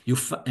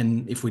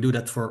 and if we do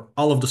that for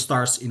all of the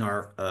stars in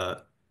our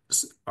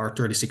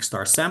 36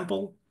 star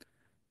sample,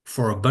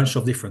 for a bunch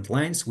of different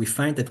lines, we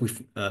find that we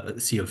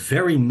see a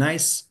very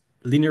nice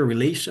linear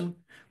relation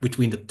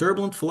between the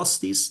turbulent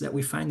velocities that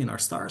we find in our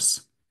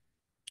stars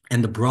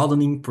and the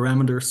broadening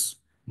parameters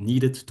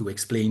needed to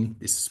explain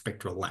this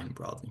spectral line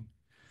broadening.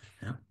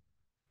 Yeah.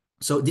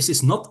 So this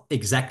is not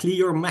exactly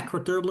your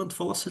macroturbulent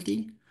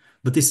velocity,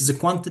 but this is a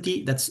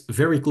quantity that's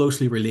very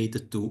closely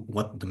related to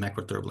what the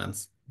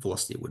macroturbulent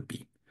velocity would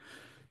be.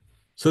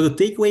 So the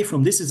takeaway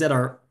from this is that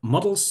our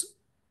models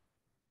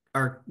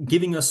are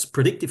giving us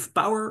predictive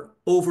power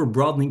over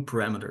broadening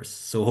parameters.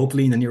 So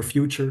hopefully in the near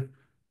future,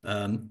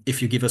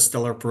 if you give us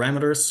stellar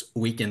parameters,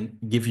 we can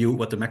give you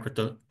what the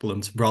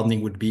macroturbulent broadening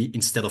would be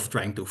instead of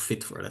trying to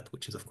fit for that,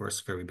 which is, of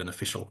course, very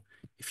beneficial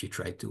if you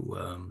try to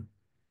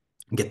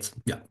get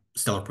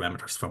stellar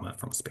parameters from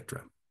a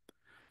spectra.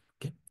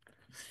 Okay.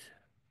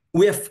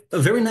 We have a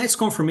very nice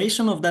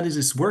confirmation of that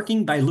is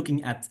working by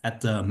looking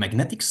at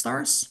magnetic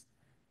stars.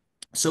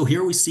 So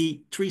here we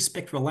see 3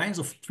 spectral lines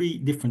of 3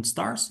 different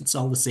stars. It's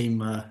all the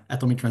same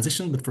atomic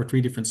transition, but for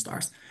 3 different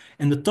stars.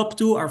 And the top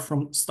 2 are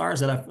from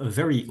stars that have a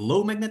very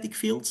low magnetic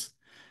field.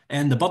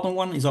 And the bottom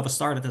one is of a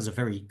star that has a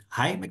very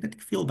high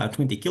magnetic field, about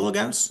 20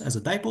 kilogauss as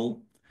a dipole.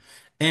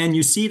 And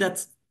you see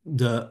that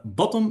the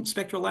bottom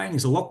spectral line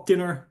is a lot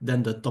thinner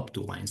than the top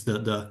 2 lines.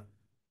 The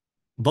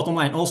bottom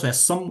line also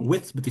has some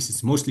width, but this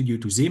is mostly due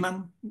to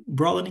Zeeman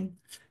broadening.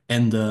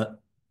 And the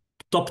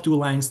top 2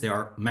 lines, they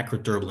are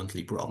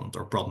macroturbulently broadened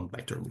or broadened by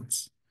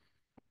turbulence.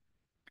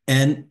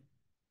 And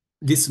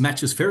this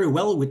matches very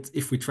well with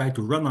if we try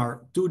to run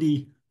our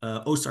 2D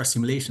O-star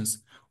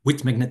simulations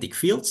with magnetic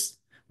fields.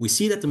 We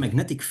see that the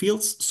magnetic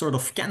fields sort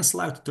of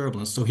cancel out the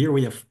turbulence. So here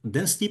we have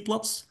density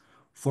plots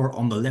for,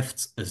 on the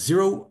left, a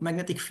 0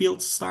 magnetic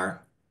field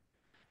star.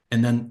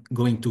 And then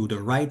going to the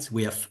right,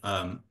 we have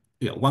 1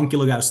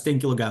 kilogauss, 10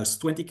 kilogauss,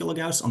 20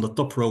 kilogauss on the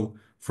top row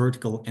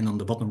vertical and on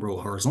the bottom row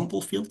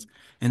horizontal field.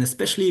 And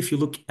especially if you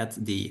look at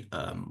the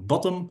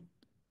bottom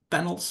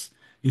panels,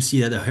 you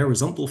see that the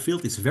horizontal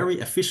field is very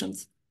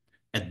efficient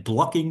at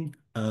blocking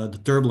the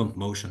turbulent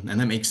motion. And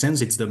that makes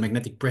sense. It's the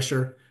magnetic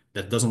pressure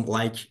that doesn't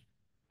like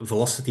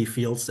velocity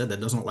fields,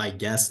 that doesn't like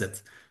gas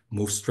that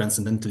moves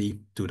transcendentally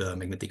to the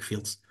magnetic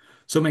fields.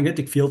 So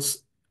magnetic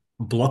fields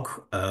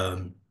block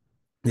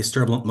this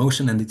turbulent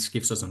motion, and it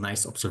gives us a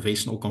nice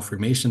observational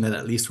confirmation that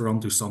at least we're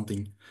onto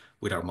something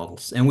with our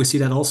models. And we see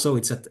that also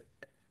it's at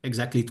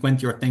exactly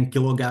 20 or 10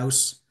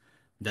 kilogauss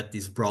that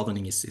this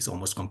broadening is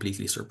almost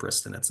completely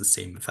suppressed, and that's the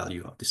same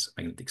value of these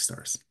magnetic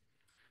stars.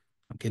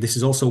 Okay, this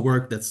is also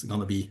work that's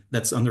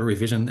under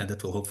revision, and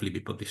that will hopefully be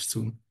published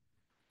soon.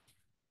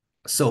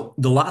 So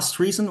the last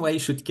reason why you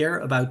should care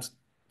about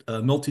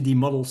multi-D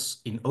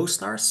models in O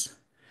stars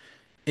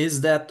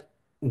is that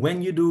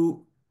when you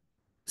do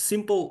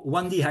simple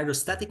 1D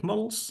hydrostatic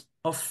models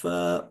of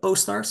O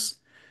stars,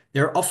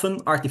 they're often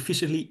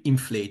artificially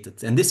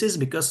inflated. And this is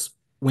because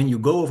when you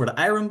go over the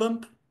iron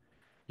bump,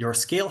 your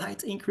scale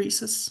height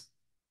increases.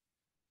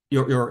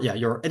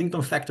 Your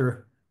Eddington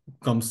factor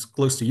comes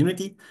close to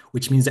unity,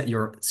 which means that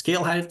your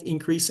scale height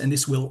increase, and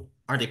this will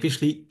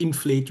artificially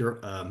inflate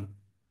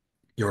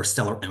your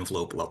stellar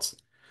envelope lots.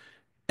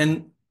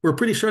 And we're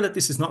pretty sure that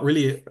this is not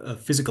really a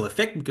physical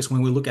effect, because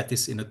when we look at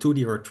this in a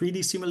 2D or a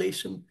 3D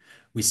simulation,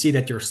 we see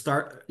that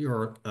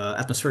your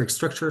atmospheric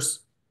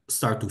structures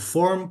start to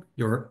form,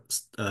 your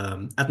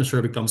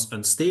atmosphere becomes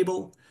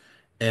unstable.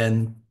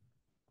 And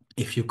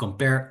if you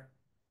compare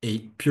a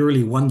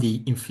purely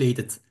 1D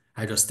inflated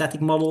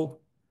hydrostatic model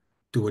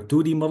to a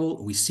 2D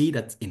model, we see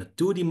that in a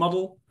 2D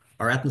model,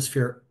 our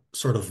atmosphere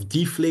sort of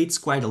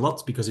deflates quite a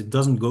lot because it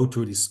doesn't go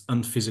through this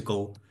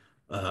unphysical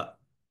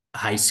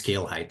high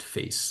scale height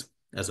phase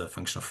as a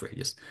function of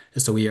radius.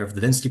 And so we have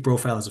the density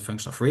profile as a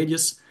function of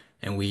radius,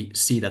 and we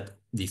see that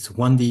these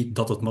 1D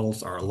dotted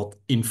models are a lot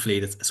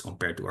inflated as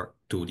compared to our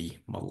 2D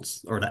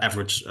models, or the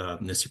average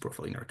density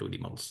profile in our 2D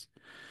models.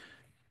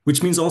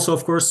 Which means also,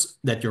 of course,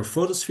 that your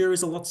photosphere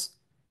is a lot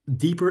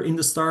deeper in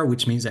the star,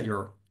 which means that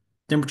your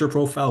temperature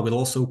profile will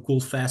also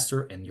cool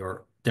faster, and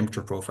your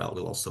temperature profile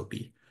will also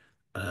be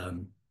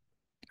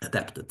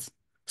adapted.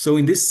 So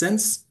in this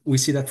sense, we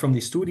see that from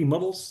these 2D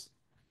models,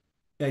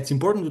 it's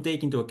important to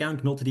take into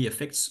account multi-D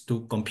effects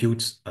to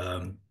compute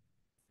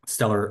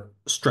stellar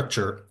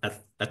structure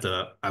at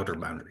the outer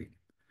boundary.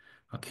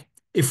 Okay.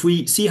 If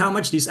we see how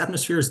much these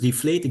atmospheres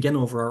deflate again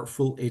over our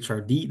full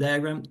HRD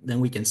diagram, then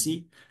we can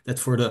see that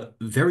for the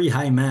very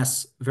high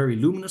mass, very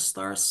luminous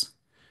stars,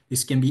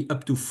 this can be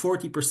up to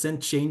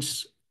 40%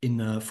 change in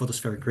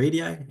photospheric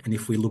radii. And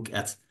if we look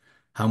at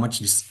how much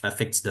this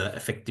affects the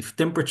effective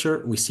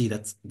temperature, we see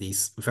that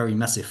these very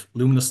massive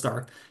luminous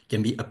star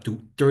can be up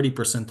to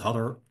 30%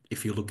 hotter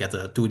if you look at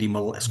a 2D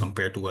model as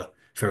compared to a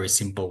very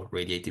simple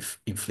radiative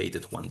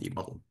inflated 1D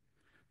model.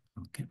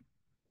 Okay.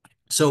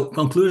 So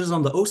conclusions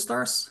on the O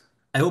stars.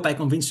 I hope I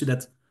convinced you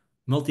that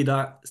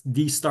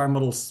multi-D star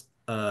models,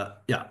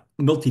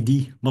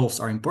 multi-D models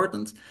are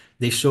important.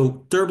 They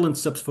show turbulent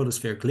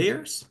subphotospheric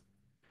layers.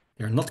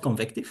 They're not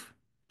convective.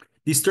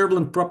 These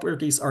turbulent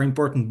properties are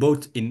important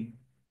both in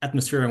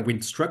atmosphere and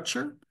wind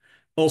structure,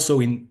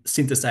 also in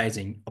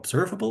synthesizing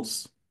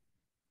observables.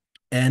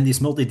 And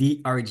these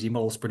multi-D REG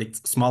models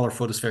predict smaller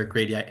photospheric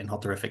radii and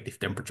hotter effective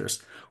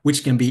temperatures,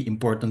 which can be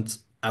important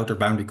outer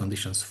boundary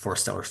conditions for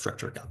stellar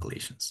structure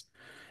calculations.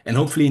 And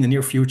hopefully in the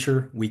near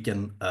future, we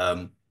can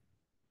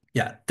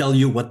tell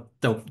you what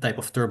type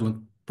of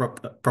turbulent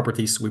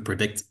properties we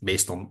predict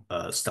based on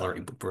stellar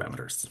input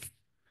parameters.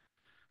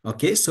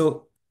 Okay,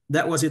 so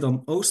that was it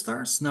on O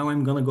stars. Now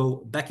I'm gonna go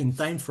back in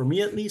time, for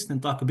me at least,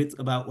 and talk a bit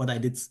about what I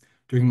did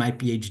during my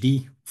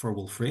PhD for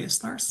Wolf-Rayet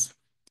stars.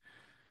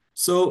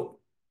 So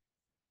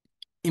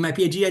in my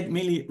PhD, I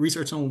mainly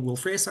researched on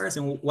Wolf-Rayet stars.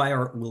 And why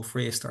are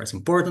Wolf-Rayet stars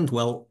important?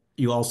 Well,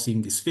 you all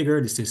seen this figure.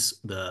 This is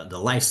the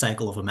life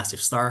cycle of a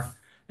massive star.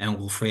 And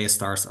Wolf-Rayet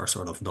stars are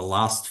sort of the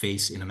last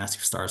phase in a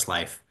massive star's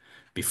life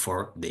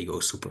before they go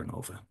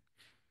supernova.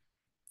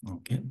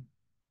 Okay.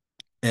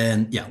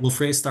 And yeah,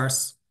 Wolf-Rayet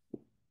stars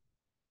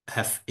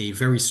have a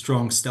very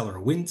strong stellar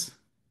wind.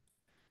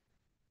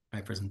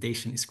 My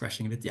presentation is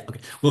crashing a bit. Yeah,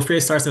 okay.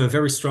 Wolf-Rayet stars have a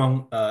very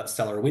strong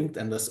stellar wind,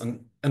 and thus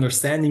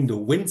understanding the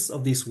winds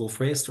of these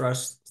Wolf-Rayet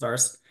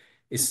stars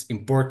is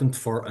important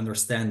for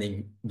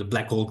understanding the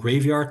black hole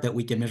graveyard that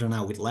we can measure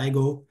now with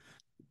LIGO,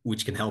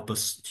 which can help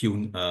us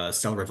tune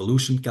stellar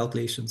revolution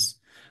calculations,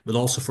 but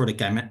also for the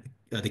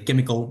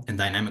chemical and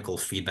dynamical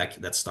feedback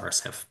that stars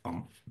have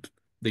on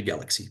the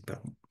galaxy.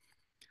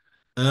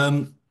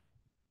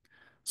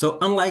 So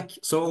unlike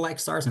solar-like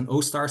stars and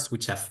O stars,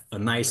 which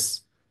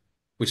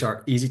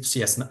are easy to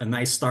see as a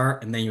nice star,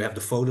 and then you have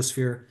the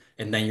photosphere,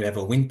 and then you have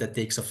a wind that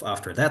takes off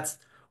after that,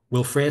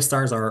 Wolf-Rayet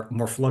stars are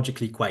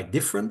morphologically quite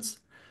different.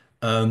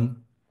 And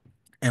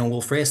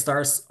Wolf-Rayet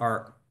stars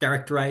are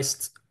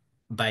characterized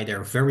by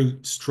their very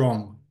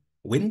strong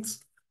wind.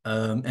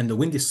 And the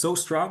wind is so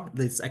strong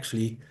that it's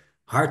actually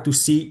hard to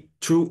see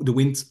through the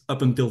wind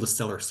up until the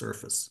stellar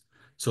surface.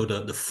 So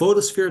the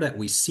photosphere that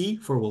we see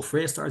for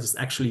Wolf-Rayet stars is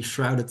actually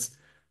shrouded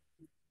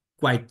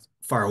quite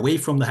far away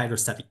from the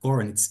hydrostatic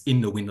core, and it's in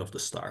the wind of the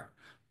star.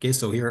 Okay,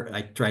 so here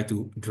I try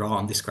to draw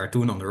on this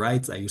cartoon on the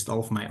right. I used all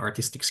of my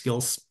artistic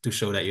skills to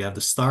show that you have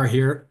the star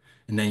here,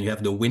 and then you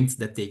have the wind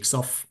that takes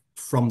off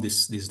from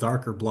this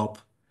darker blob,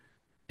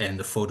 and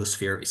the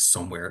photosphere is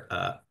somewhere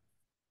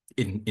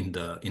in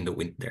the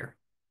wind there.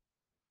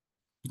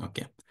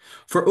 Okay.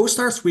 For O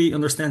stars, we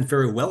understand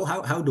very well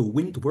how the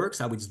wind works,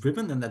 how it's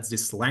driven, and that's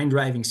this line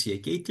driving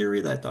CAK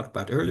theory that I talked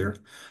about earlier.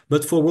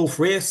 But for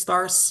Wolf-Rayet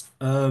stars,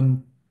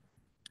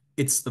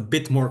 it's a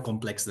bit more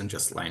complex than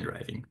just line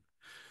driving.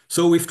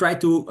 So we've tried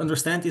to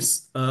understand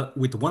this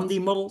with 1D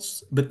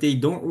models, but they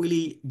don't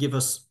really give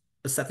us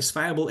a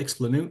satisfiable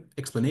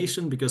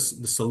explanation because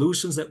the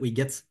solutions that we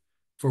get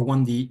for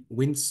 1D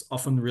winds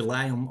often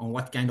rely on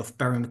what kind of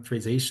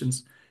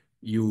parameterizations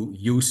you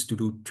use to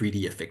do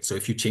 3D effects. So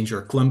if you change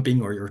your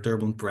clumping or your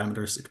turbulent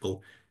parameters, it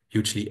will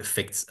hugely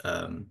affect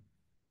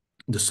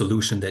the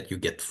solution that you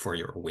get for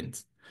your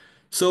wind.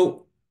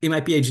 So in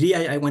my PhD,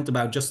 I went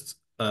about just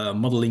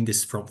modeling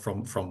this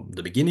from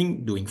the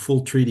beginning, doing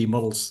full 3D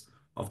models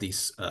of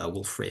these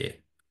Wolf-Rayet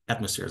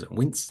atmospheres and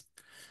winds.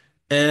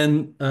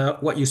 And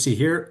what you see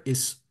here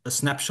is a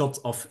snapshot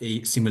of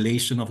a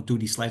simulation of a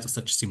 2D slice of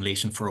such a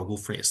simulation for a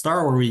Wolf-Rayet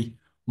star, where we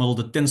modeled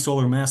a 10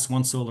 solar mass,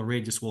 1 solar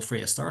radius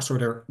Wolf-Rayet star.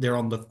 So they're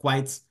on the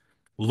quite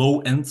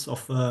low end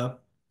of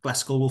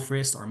classical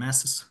Wolf-Rayet star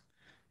masses.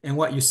 And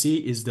what you see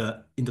is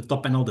in the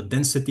top panel, the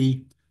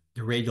density,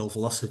 the radial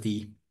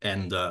velocity,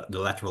 and the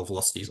lateral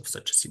velocities of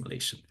such a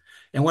simulation.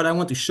 And what I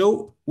want to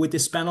show with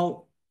this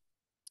panel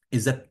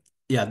is that,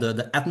 yeah,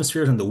 the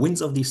atmospheres and the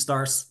winds of these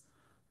stars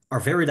are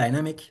very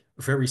dynamic,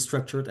 very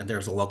structured, and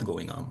there's a lot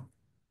going on.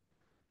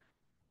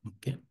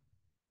 Okay.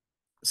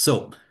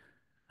 So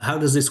how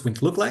does this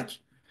wind look like?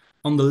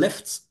 On the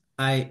left,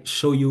 I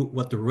show you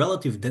what the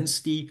relative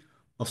density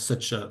of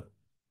such a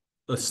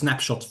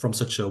snapshot from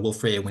such a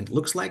Wolf-Rayet wind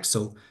looks like.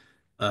 So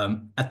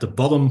at the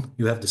bottom,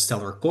 you have the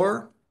stellar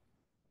core.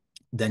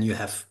 Then you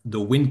have the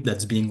wind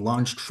that's being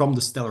launched from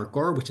the stellar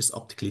core, which is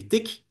optically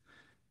thick.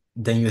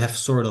 Then you have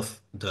sort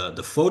of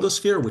the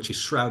photosphere, which is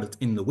shrouded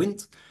in the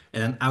wind.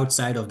 And then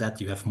outside of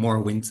that, you have more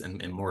wind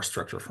and more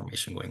structural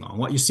formation going on.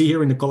 What you see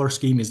here in the color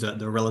scheme is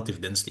the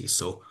relative densities.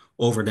 So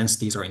over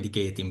densities are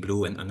indicated in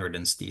blue and under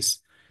densities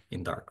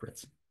in dark red.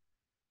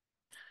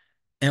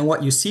 And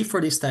what you see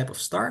for this type of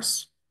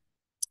stars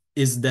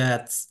is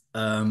that,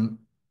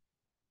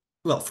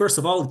 well, first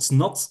of all,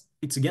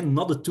 it's again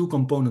not a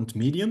two-component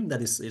medium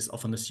that is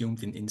often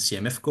assumed in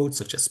CMF codes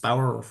such as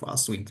power or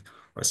fast wind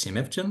or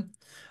CMFGen,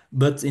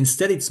 but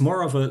instead it's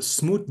more of a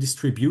smooth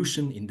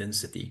distribution in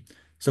density.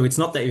 So it's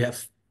not that you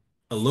have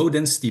a low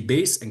density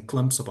base and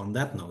clumps upon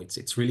that. No,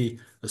 it's really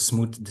a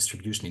smooth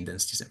distribution in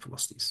densities and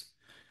velocities.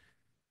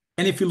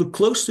 And if you look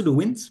close to the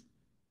wind,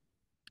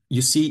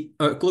 you see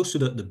close to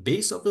the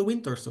base of the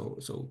wind, or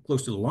so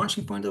close to the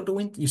launching point of the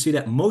wind, you see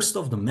that most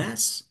of the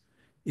mass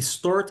is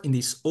stored in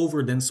these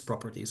overdense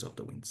properties of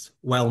the wind,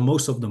 while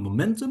most of the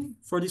momentum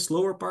for this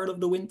lower part of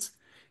the wind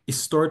is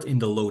stored in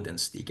the low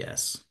density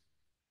gas.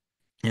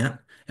 Yeah,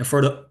 and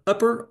for the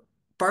upper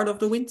part of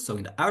the wind, so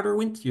in the outer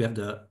wind, you have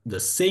the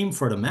same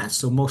for the mass.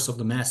 So most of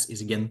the mass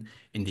is again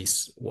in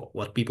these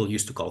what people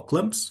used to call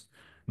clumps,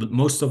 but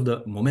most of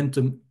the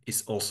momentum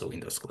is also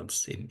in those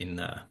clumps in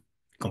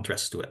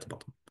contrast to at the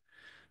bottom.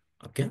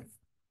 Okay,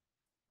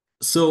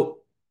 so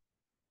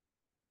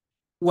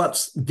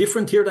what's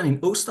different here than in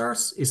O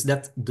stars is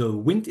that the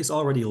wind is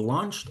already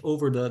launched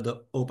over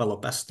the opal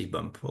opacity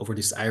bump, over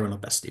this iron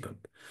opacity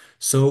bump.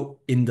 So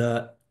in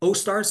the O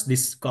stars,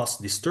 this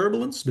caused this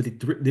turbulence, but it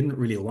didn't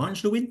really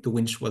launch the wind. The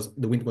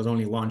wind was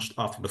only launched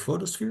after the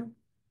photosphere.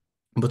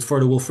 But for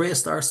the Wolf-Rayet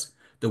stars,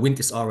 the wind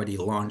is already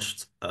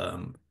launched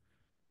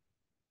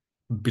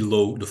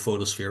below the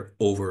photosphere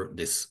over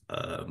this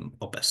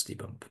opacity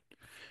bump.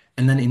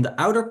 And then in the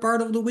outer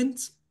part of the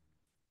wind,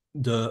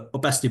 the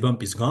opacity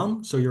bump is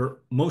gone, so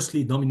you're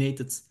mostly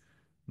dominated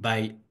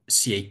by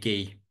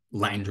CAK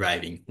line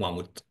driving, one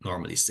would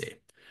normally say.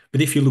 But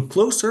if you look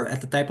closer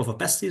at the type of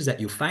opacities that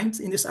you find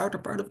in this outer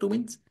part of the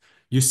wind,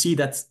 you see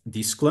that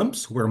these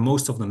clumps, where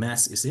most of the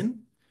mass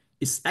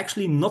is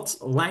actually not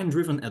line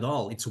driven at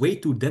all. It's way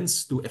too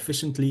dense to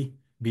efficiently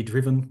be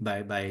driven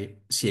by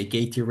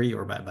CAK theory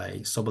or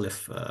by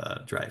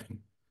Sobolev driving.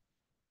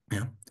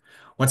 Yeah.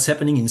 What's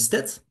happening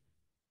instead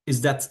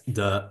is that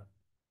the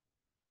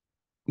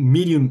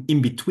medium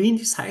in between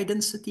these high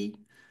density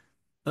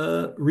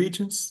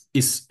regions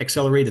is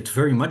accelerated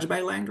very much by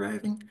line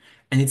driving.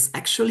 And it's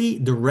actually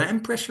the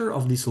ram pressure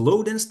of this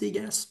low density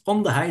gas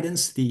on the high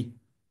density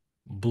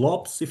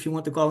blobs, if you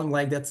want to call them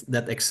like that,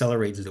 that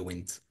accelerates the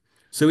wind.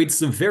 So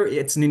it's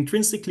an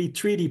intrinsically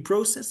 3D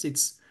process.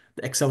 It's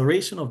the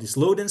acceleration of this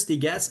low density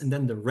gas and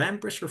then the ram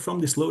pressure from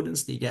this low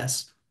density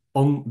gas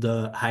on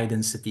the high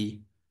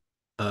density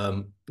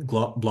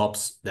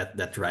blobs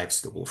that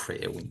drives the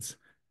Wolf-Rayet wind.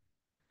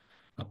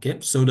 Okay,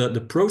 so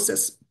the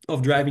process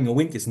of driving a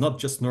wind is not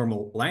just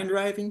normal line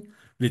driving,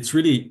 but it's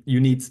really, you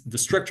need the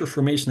structure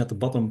formation at the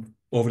bottom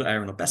over the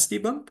iron opacity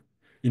bump.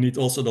 You need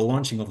also the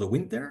launching of the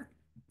wind there.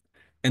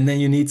 And then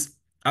you need,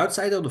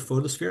 outside of the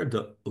photosphere,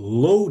 the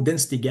low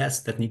density gas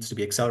that needs to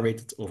be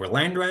accelerated over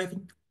line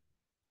driving,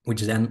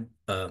 which then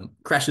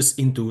crashes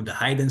into the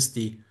high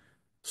density,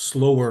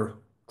 slower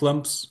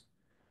clumps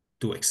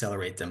to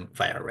accelerate them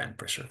via ram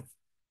pressure.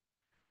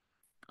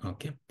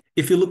 Okay.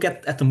 If you look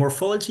at the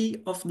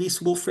morphology of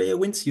these Wolf-Rayet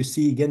winds, you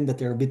see again that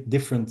they're a bit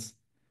different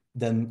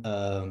than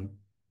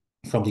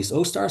from these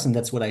O stars, and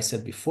that's what I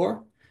said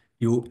before.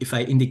 If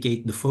I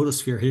indicate the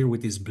photosphere here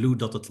with this blue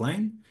dotted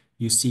line,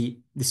 you see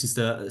this is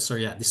the,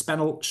 sorry, yeah, this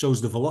panel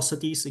shows the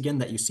velocities again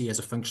that you see as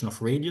a function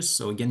of radius.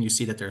 So again, you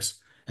see that there's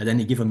at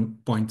any given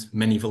point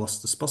many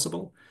velocities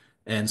possible.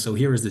 And so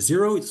here is the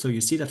zero. So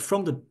you see that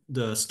from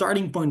the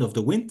starting point of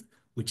the wind,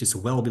 which is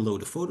well below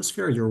the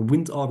photosphere, your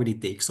wind already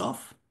takes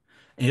off.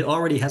 And it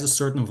already has a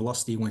certain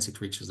velocity once it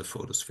reaches the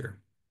photosphere.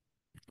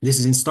 This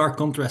is in stark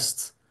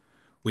contrast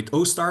with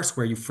O stars,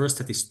 where you first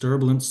have this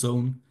turbulent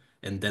zone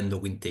and then the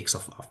wind takes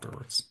off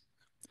afterwards.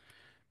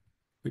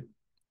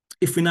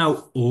 If we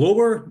now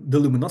lower the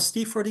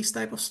luminosity for these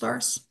type of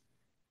stars,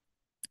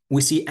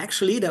 we see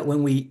actually that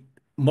when we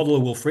model a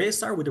Wolf-Rayet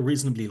star with a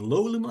reasonably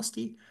low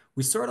luminosity,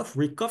 we sort of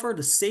recover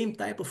the same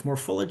type of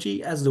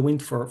morphology as the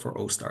wind for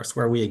O stars,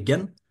 where we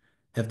again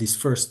have this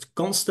first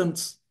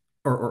constant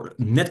or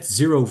net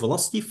zero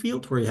velocity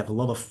field, where you have a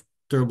lot of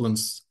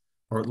turbulence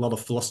or a lot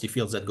of velocity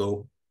fields that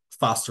go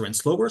faster and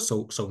slower.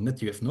 So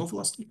net you have no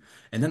velocity.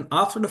 And then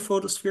after the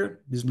photosphere,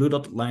 this blue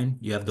dotted line,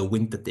 you have the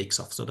wind that takes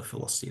off, so the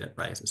velocity that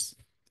rises.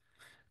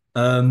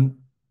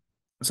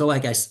 So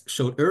like I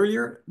showed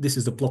earlier, this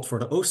is the plot for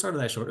the O star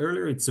that I showed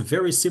earlier. It's a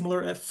very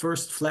similar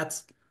first flat,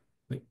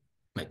 wait,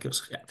 my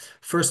cursor, yeah,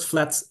 first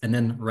flat and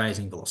then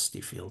rising velocity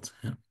field.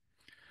 Yeah.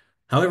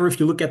 However, if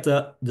you look at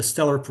the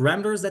stellar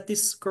parameters that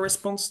this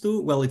corresponds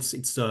to, well,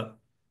 it's a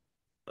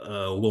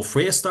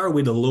Wolf-Rayet star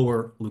with a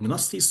lower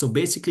luminosity. So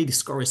basically,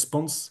 this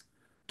corresponds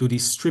to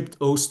these stripped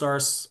O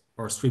stars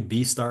or stripped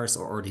B stars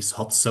or these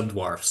hot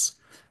subdwarfs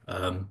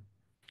that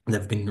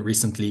have been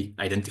recently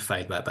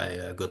identified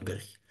by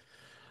Goldberg.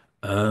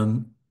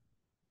 And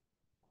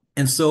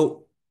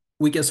so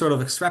we can sort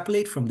of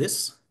extrapolate from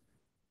this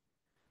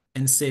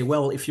and say,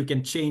 well, if you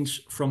can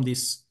change from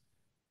this,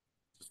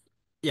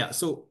 yeah,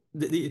 so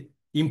the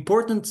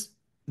important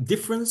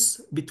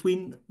difference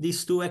between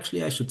these two,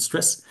 actually, I should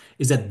stress,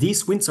 is that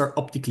these winds are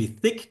optically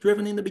thick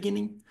driven in the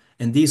beginning,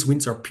 and these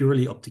winds are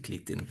purely optically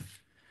thin.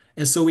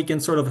 And so we can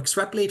sort of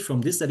extrapolate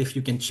from this that if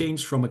you can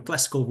change from a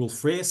classical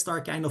Wolf-Rayet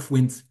star kind of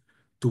wind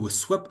to a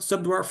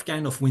subdwarf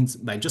kind of wind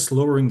by just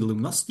lowering the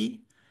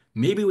luminosity,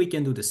 maybe we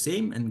can do the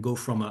same and go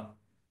from a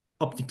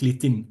optically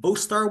thin O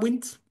star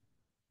wind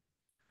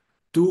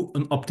to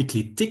an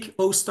optically thick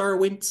O star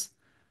wind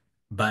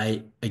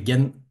by,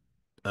 again,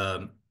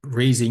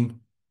 raising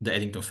the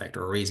Eddington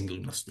factor or raising the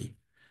luminosity.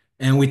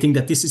 And we think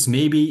that this is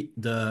maybe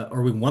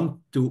or we want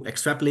to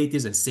extrapolate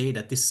this and say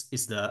that this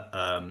is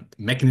the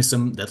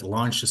mechanism that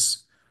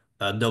launches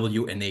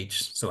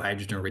WNH, so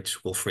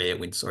hydrogen-rich Wolf-Rayet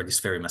winds or these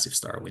very massive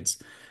star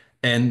winds.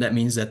 And that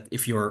means that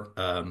if your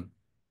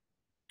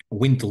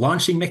wind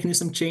launching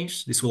mechanism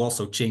change, this will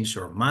also change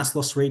your mass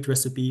loss rate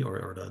recipe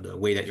or the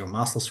way that your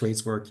mass loss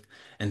rates work.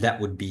 And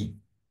that would be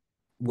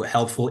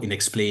helpful in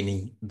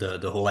explaining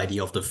the whole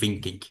idea of the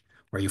Vink,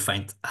 where you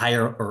find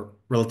higher or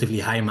relatively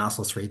high mass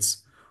loss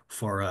rates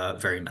for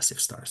very massive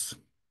stars.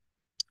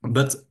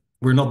 But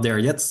we're not there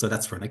yet, so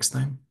that's for next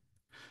time.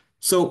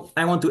 So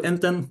I want to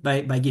end then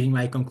by giving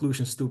my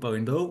conclusions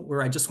 2.0,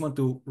 where I just want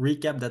to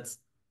recap that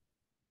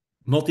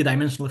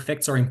multidimensional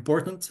effects are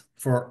important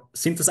for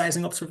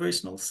synthesizing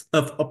observationals,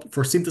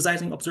 for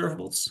synthesizing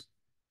observables.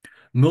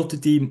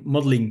 Multi-team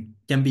modeling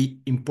can be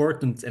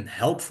important and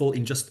helpful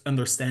in just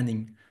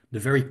understanding the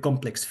very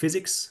complex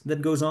physics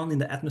that goes on in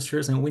the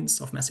atmospheres and winds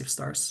of massive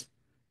stars.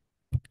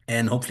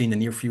 And hopefully in the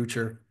near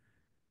future,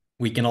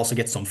 we can also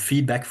get some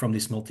feedback from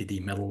these multi-D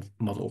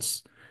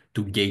models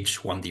to gauge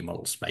 1D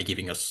models by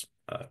giving us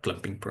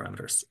clumping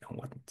parameters and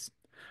whatnot.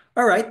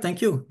 All right,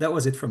 thank you. That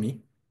was it for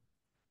me.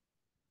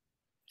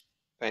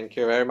 Thank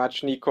you very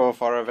much, Nico,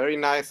 for a very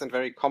nice and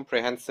very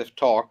comprehensive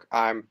talk.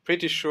 I'm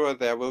pretty sure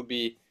there will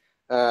be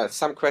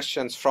some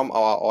questions from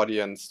our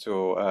audience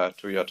to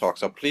your talk.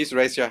 So please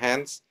raise your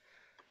hands,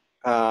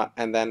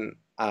 and then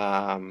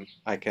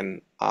I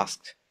can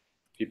ask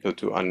people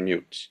to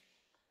unmute.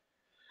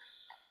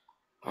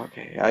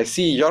 Okay, I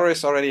see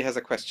Joris already has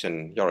a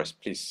question. Joris,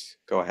 please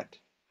go ahead.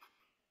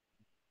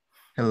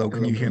 Hello,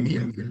 can you hear me?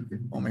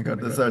 Oh my God,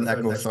 there's an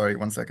echo. Sorry,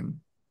 1 second.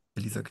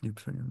 Elisa, can you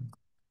turn on?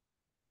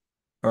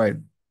 All right,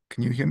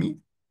 can you hear me?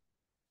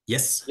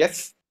 Yes.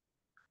 Yes.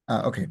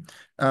 Okay.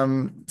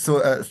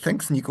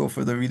 Thanks, Nico,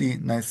 for the really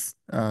nice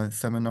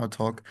seminar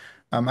talk.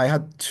 I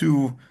had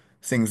two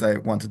things I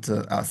wanted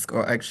to ask,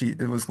 or actually,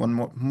 it was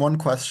one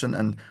question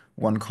and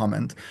one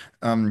comment.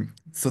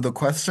 So the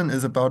question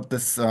is about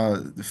this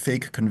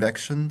fake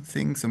convection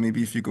thing. So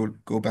maybe if you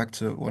go back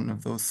to one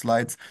of those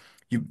slides,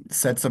 you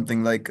said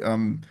something like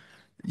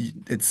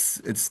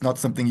it's not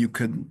something you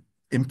could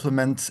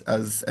implement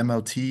as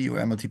MLT or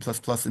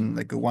MLT++ in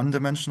like a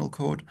one-dimensional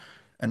code.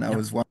 And I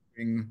was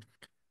wondering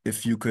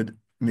if you could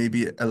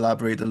maybe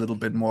elaborate a little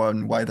bit more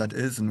on why that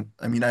is. And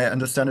I mean, I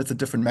understand it's a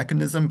different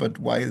mechanism, but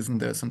why isn't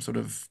there some sort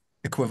of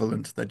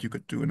equivalent that you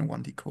could do in a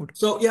 1D code?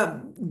 So yeah,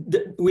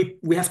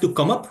 we have to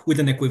come up with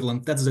an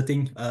equivalent. That's the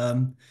thing.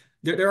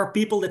 There are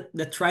people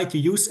that try to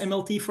use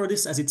MLT for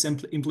this as it's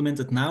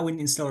implemented now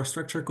in stellar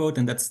structure code,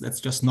 and that's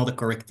just not a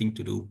correct thing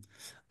to do.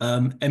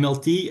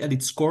 MLT at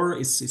its core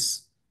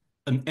is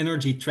an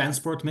energy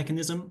transport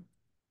mechanism,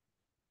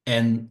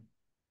 and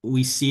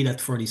we see that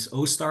for these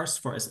O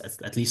stars,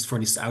 at least for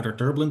this outer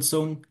turbulent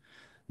zone,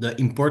 the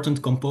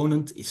important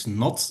component is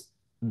not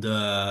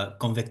the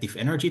convective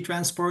energy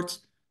transport,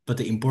 but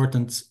the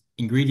important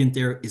ingredient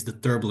there is the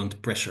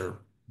turbulent pressure.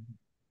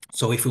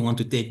 So if we want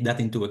to take that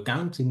into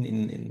account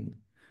in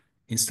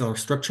stellar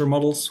structure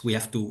models, we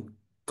have to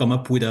come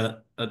up with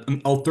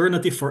an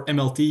alternative for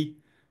MLT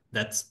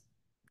that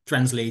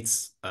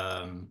translates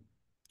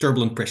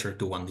turbulent pressure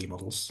to 1D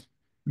models.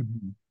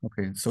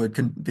 Okay, so it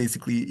can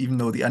basically, even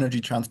though the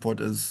energy transport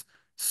is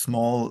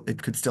small,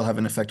 it could still have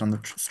an effect on the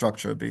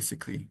structure,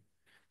 basically.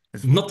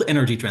 Not the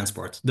energy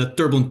transport, the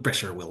turbulent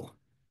pressure will.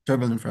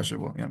 Turbulent pressure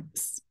will, yeah.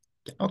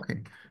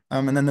 Okay.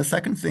 And then the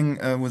second thing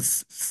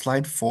was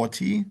slide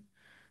 40,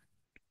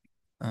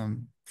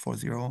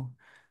 40.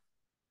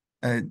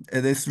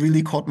 This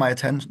really caught my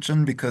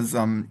attention because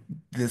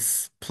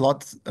this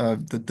plot,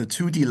 the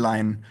 2D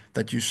line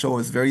that you show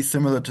is very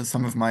similar to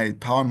some of my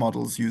power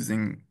models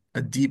using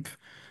a deep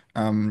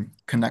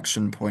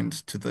connection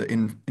point to the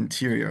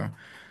interior,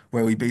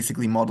 where we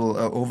basically model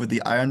over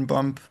the iron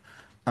bump,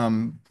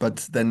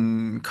 but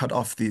then cut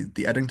off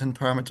the Eddington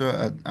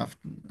parameter after,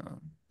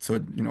 so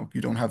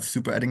you don't have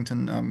super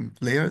Eddington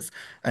layers,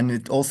 and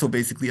it also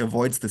basically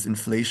avoids this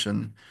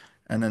inflation,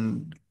 and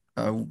then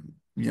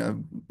yeah,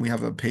 we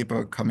have a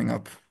paper coming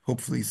up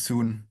hopefully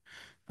soon,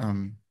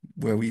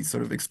 where we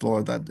sort of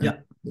explore that Yeah.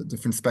 the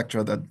different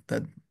spectra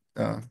that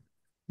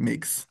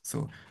makes.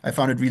 So I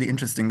found it really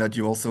interesting that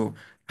you also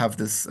have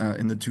this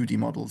in the 2D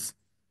models.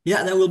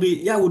 Yeah, that will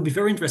be it would be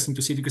very interesting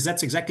to see because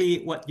that's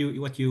exactly what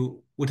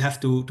you would have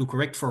to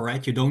correct for,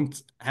 right? You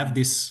don't have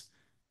this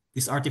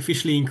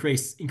artificially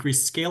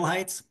increased scale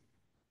height,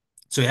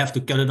 so you have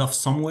to cut it off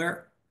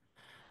somewhere.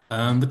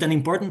 But then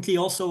importantly,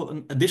 also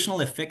an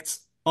additional effect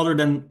other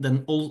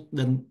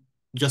than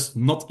just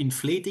not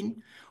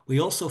inflating, we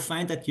also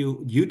find that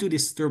due to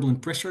this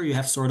turbulent pressure, you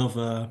have sort of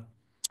a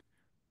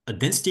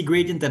density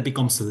gradient that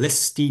becomes less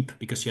steep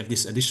because you have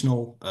this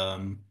additional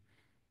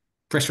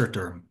pressure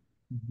term,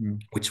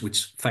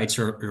 which fights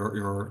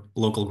your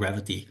local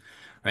gravity,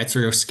 right? So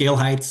your scale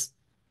height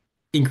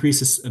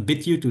increases a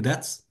bit due to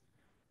that,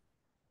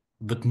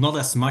 but not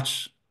as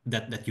much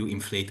that you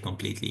inflate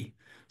completely.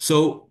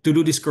 So to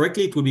do this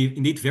correctly, it would be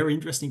indeed very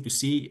interesting to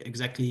see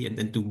exactly and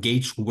then to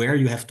gauge where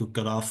you have to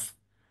cut off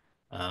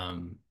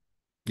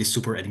this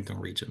super Eddington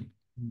region.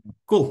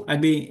 Cool.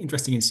 I'd be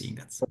interested in seeing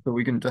that. So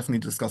we can definitely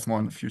discuss more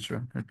in the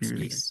future. That'd be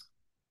really good. Please.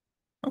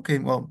 Okay,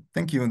 well,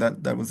 thank you.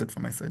 That was it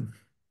from my side.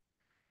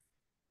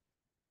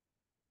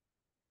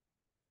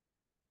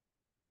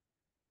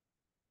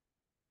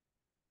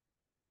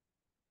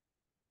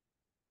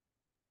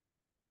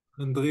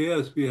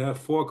 Andreas, we have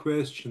 4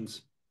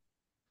 questions.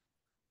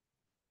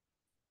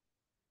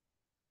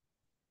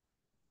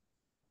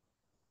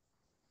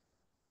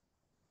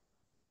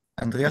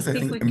 Andreas, I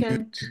think we you're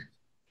can't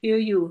hear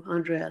you,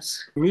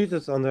 Andreas.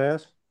 Muted,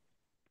 Andreas.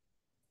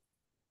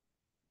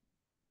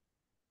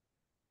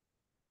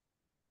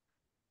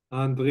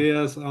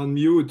 Andreas,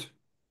 unmute.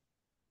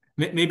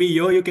 Maybe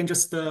you can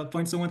just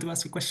point someone to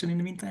ask a question in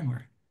the meantime,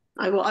 or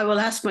I will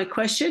ask my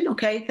question.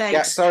 Okay, thanks.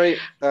 Yeah, sorry,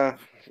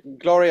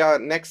 Gloria,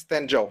 next,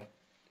 then Joe.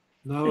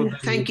 No,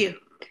 Thank you.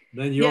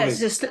 Then Yes,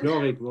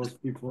 Jorik was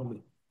before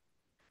me.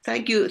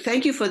 Thank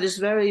you for this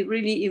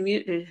really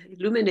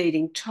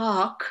illuminating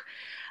talk.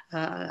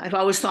 I've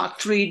always thought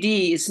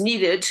 3D is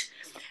needed.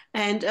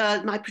 And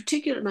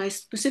my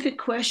specific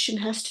question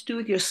has to do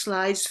with your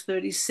slides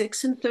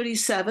 36 and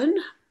 37.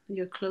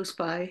 You're close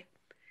by.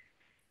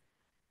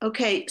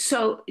 Okay,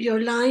 so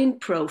your line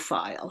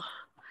profile.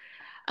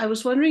 I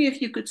was wondering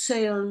if you could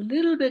say a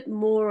little bit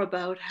more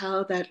about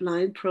how that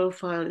line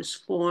profile is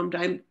formed.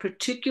 I'm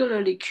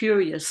particularly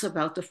curious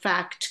about the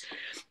fact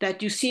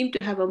that you seem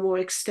to have a more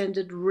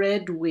extended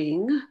red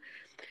wing,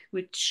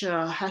 which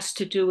has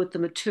to do with the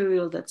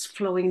material that's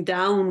flowing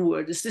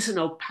downward. Is this an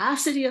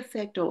opacity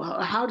effect, or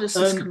how does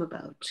this come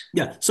about?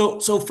 Yeah. So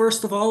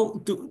first of all,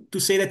 to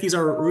say that these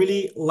are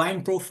really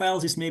line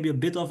profiles is maybe a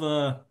bit of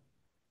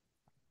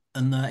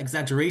an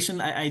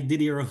exaggeration. I did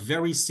here a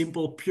very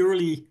simple,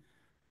 purely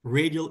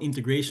radial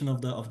integration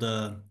of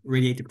the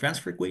radiative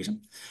transfer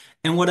equation.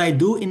 And what I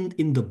do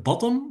in the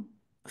bottom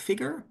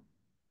figure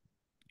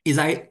is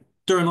I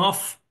turn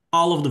off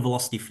all of the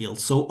velocity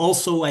fields. So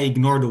also I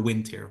ignore the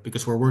wind here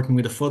because we're working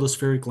with a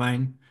photospheric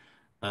line.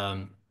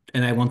 And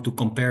I want to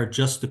compare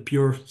just the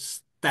pure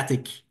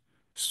static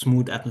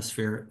smooth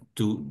atmosphere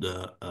to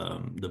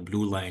the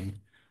blue line,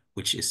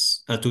 which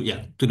is to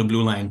the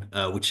blue line,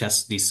 which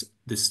has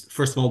this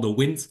first of all the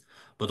wind,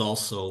 but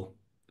also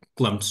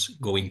clumps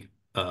going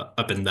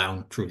up and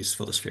down through this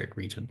photospheric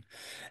region.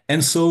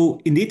 And so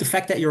indeed, the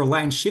fact that your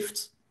line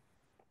shifts,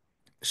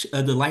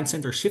 the line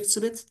center shifts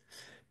a bit,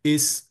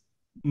 is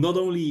not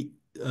only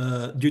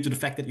due to the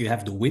fact that you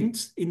have the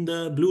wind in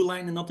the blue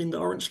line and not in the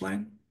orange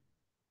line,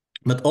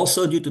 but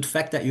also due to the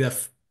fact that you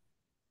have,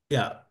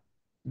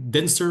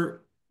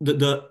 denser,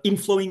 the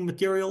inflowing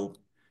material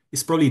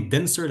is probably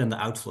denser than the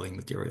outflowing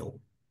material.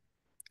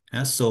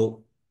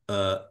 So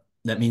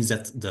that means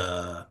that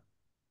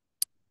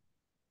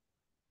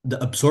the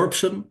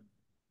absorption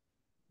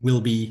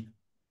will be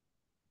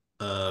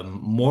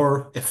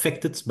more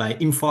affected by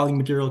infalling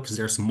material because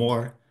there's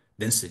more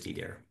density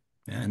there.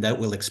 And that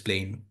will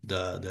explain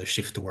the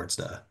shift towards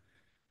the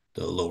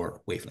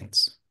lower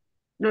wavelengths.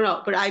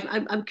 No, but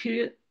I'm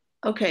curious.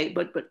 Okay,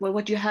 but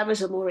what you have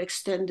is a more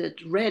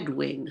extended red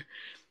wing,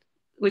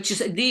 which is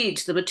indeed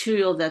the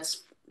material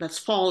that's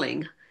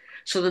falling.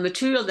 So the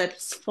material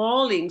that's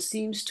falling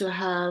seems to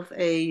have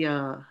a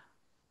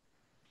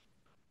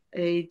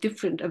very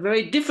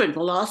different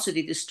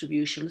velocity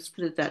distribution. Let's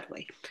put it that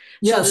way.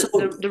 Yeah, So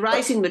so the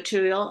rising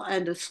material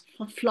and the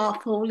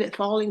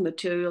falling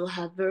material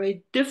have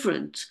very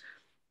different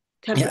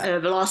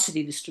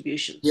velocity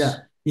distributions.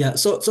 Yeah.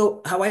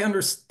 So how I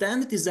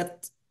understand it is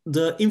that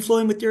the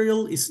inflowing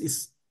material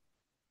is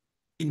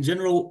in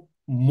general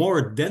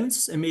more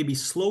dense and maybe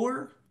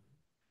slower,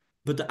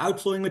 but the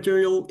outflowing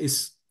material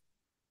is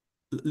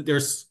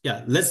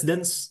less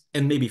dense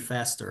and maybe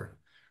faster,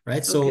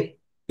 right? So Okay.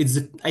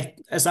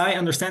 as I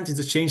understand, it's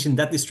a change in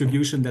that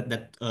distribution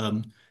that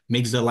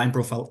makes the line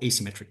profile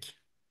asymmetric.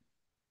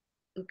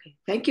 Okay.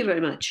 Thank you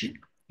very much.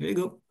 Here you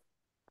go.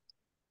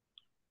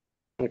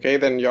 Okay,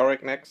 then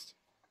Yorick next.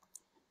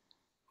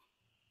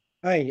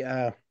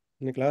 Hi,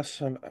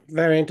 Nicolas.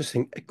 Very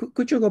interesting.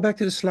 Could you go back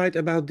to the slide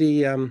about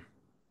the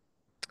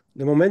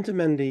momentum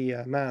and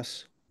the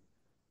mass?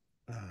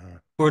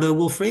 For the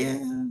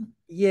Wolfram?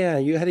 Yeah,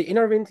 you had the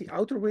inner wind, the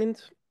outer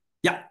wind,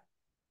 Yeah.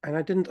 and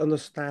I didn't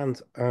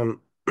understand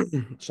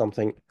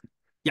something.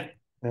 Yeah.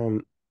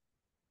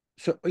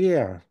 So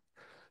yeah,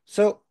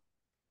 so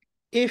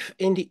if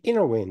in the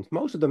inner wind,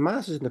 most of the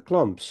mass is in the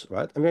clumps,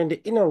 right? And we're in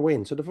the inner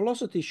wind, so the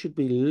velocity should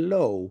be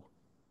low.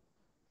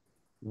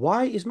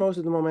 Why is most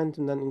of the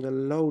momentum then in the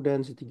low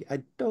density?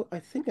 I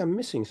think I'm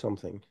missing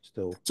something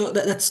still. So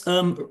that's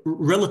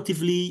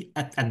relatively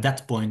at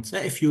that point.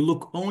 If you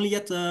look only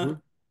at the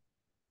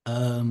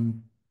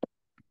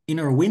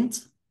inner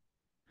wind.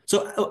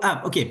 So,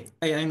 okay,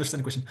 I understand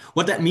the question.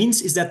 What that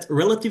means is that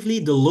relatively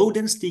the low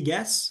density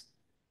gas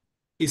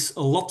is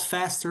a lot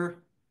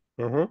faster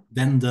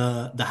than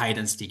the high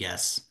density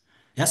gas.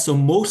 Yeah, so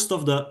most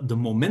of the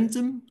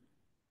momentum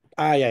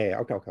Yeah.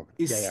 Okay.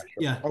 is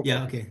Sure.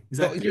 okay. Is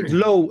So that clear? it's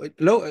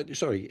low.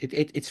 Sorry,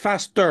 it's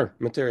faster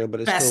material,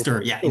 but it's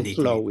Faster, still indeed.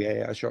 slow.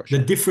 Yeah, sure. The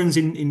difference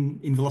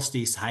in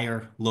velocity is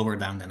higher lower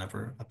down than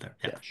upper up there.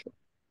 Yeah, sure.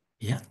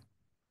 Yeah.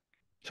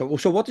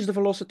 So what is the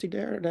velocity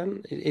there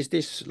then? Is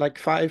this like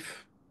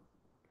 5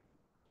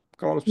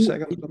 kilometers per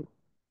second?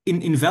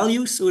 In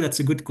values? Oh, that's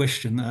a good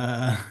question.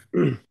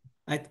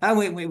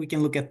 Wait, we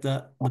can look at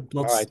the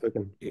plots. All right, we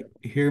can.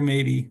 Here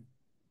maybe.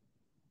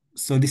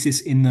 So this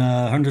is in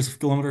hundreds of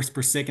kilometers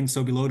per second,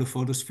 so below the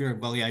photosphere.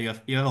 Well, yeah,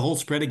 you have a whole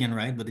spread again,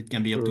 right? But it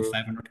can be up to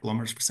 500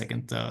 kilometers per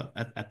second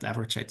at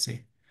average, I'd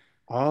say.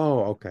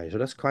 Oh, okay. So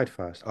that's quite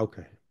fast.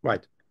 Okay,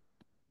 right.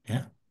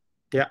 Yeah.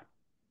 Yeah.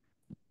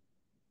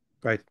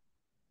 Right.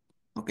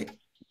 Okay.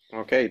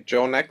 Okay,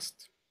 Joe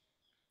next.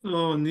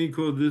 Oh,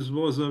 Nico, this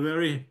was a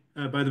very,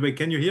 by the way,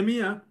 can you hear me?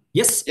 Yeah?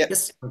 Yes. Yeah.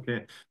 Yes.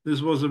 Okay.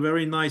 This was a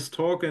very nice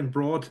talk and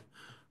brought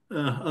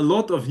a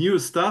lot of new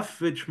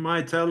stuff, which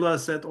might tell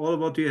us that all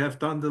what you have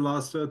done the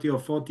last 30 or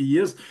 40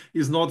 years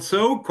is not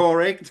so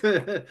correct,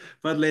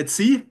 but let's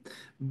see.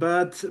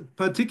 But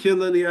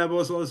particularly, I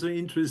was also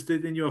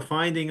interested in your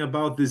finding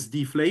about this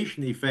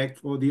deflation effect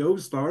for the O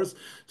stars.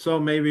 So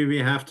maybe we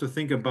have to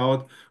think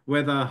about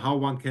whether how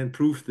one can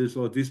prove this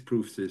or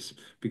disprove this,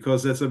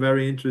 because that's a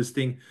very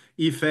interesting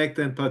effect,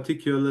 and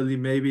particularly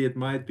maybe it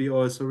might be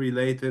also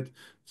related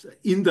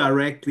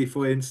indirectly,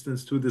 for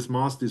instance, to this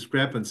mass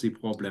discrepancy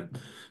problem.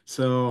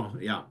 So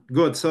yeah,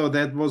 good. So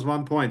that was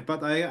one point.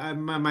 But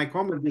my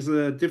comment is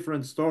a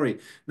different story.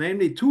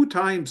 Namely, 2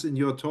 times in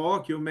your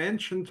talk you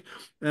mentioned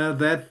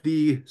that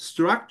the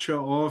structure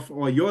of,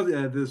 or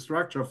the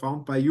structure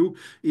found by you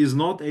is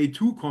not a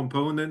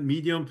two-component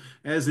medium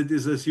as it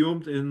is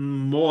assumed in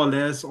more or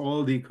less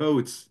all the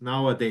codes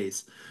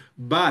nowadays.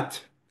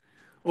 But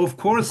of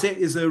course, there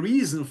is a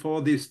reason for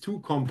this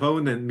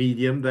two-component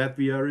medium that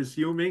we are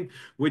assuming,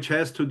 which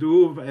has to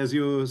do, as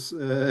you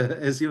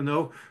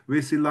know,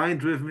 with the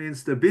line-driven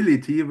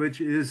instability,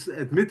 which is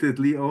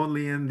admittedly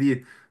only in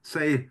the,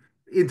 say,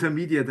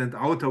 intermediate and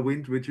outer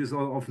wind, which is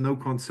of no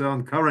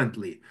concern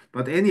currently.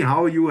 But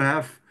anyhow, you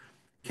have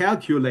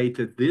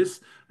calculated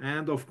this,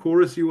 and of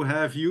course, you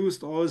have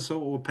used also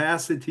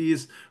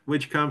opacities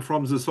which come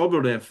from the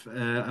Sobolev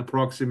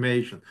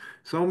approximation.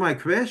 So my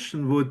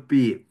question would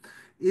be,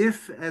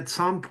 if at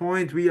some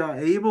point we are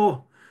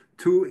able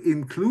to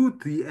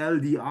include the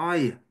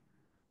LDI,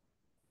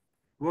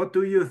 what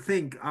do you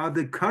think? Are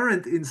the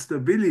current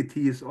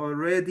instabilities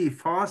already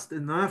fast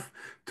enough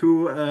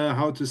to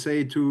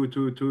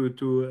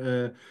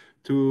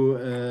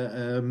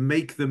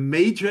make the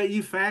major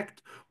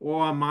effect,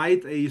 or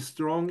might a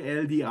strong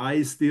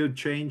LDI still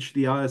change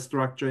the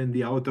structure in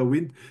the outer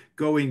wind,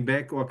 going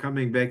back or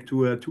coming back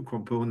to a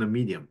two-component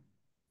medium?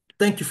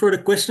 Thank you for the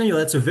question.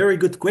 That's a very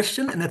good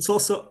question, and it's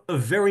also a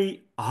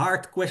very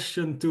hard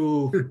question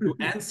to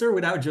answer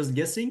without just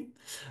guessing.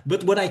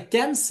 But what I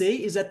can say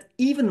is that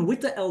even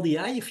with the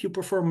LDI, if you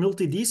perform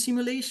multi-D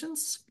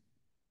simulations,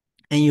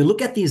 and you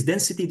look at these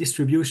density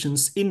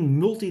distributions in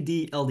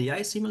multi-D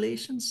LDI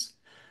simulations,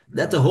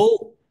 that the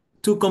whole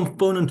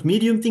two-component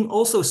medium thing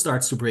also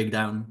starts to break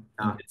down.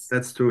 Yeah,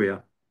 that's true, yeah.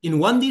 In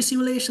 1D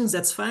simulations,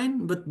 that's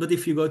fine, but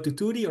if you go to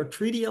 2D or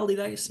 3D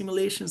LDI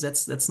simulations,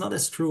 that's not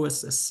as true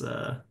as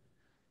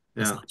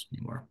much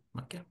anymore.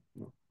 Okay.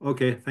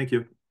 Okay, thank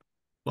you.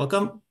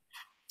 Welcome.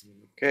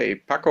 Okay,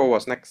 Paco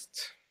was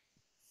next.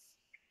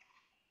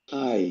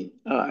 Hi,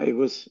 it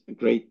was a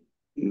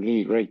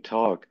really great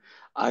talk.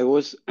 I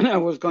was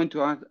going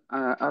to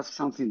ask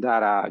something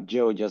that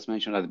Joe just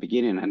mentioned at the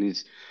beginning, and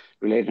it's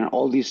related to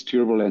all this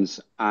turbulence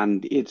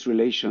and its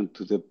relation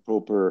to the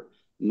proper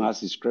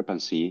mass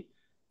discrepancy.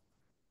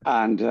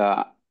 And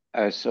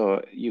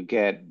so you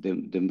get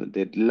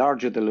the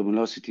larger the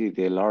luminosity,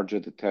 the larger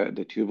the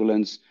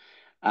turbulence,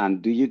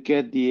 and do you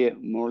get the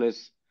more or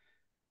less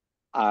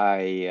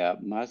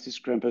mass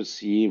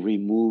discrepancy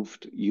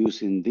removed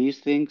using these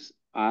things?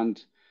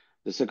 And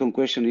the second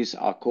question is,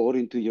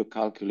 according to your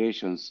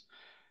calculations,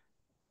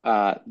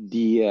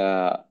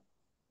 the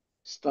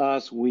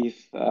stars with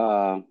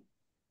a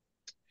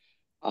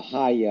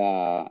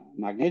high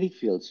magnetic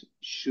fields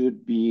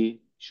should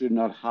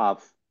not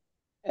have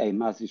a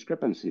mass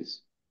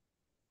discrepancies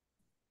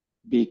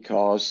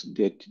because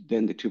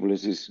then the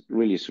turbulence is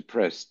really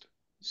suppressed.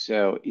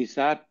 So is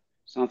that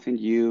something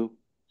you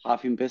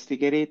have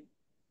investigated?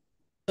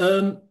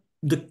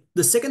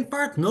 The second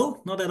part,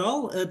 no, not at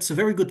all. It's a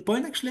very good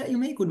point actually that you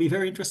make. Would be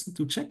very interesting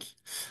to check.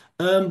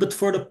 But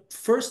for the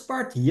first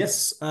part,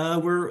 yes,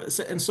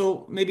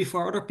 so maybe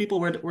for other people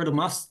where the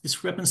mass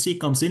discrepancy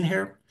comes in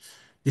here,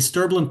 this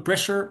turbulent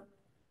pressure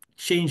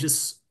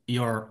changes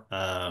your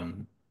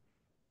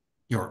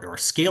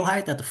scale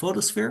height at the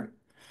photosphere,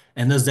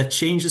 and thus that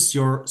changes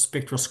your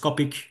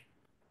spectroscopic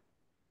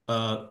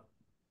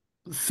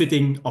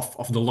fitting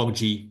of the log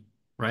G,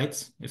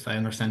 right? If I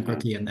understand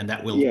correctly, and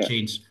that will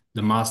change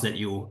the mass that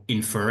you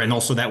infer, and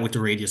also that with the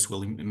radius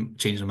will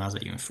change the mass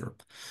that you infer.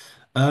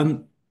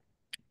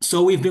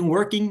 So we've been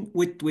working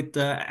with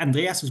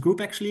Andreas's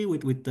group actually,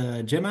 with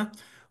Gemma,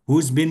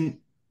 who's been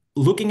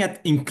looking at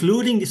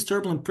including this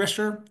turbulent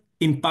pressure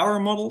in power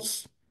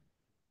models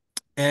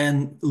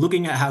and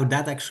looking at how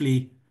that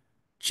actually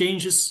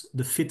changes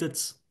the fitted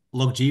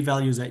log G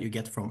values that you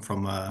get from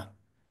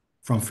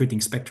fitting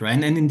spectra.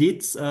 And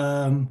indeed,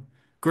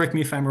 correct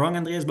me if I'm wrong,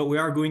 Andreas, but we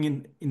are going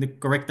in the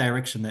correct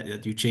direction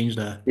that you change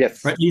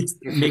Yes. or at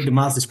least make the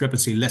mass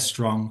discrepancy less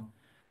strong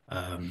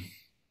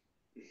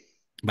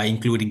by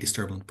including this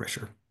turbulent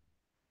pressure.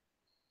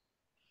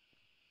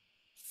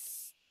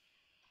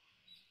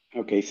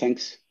 Okay,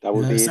 thanks. That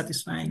would be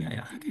satisfying.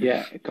 Yeah. Okay.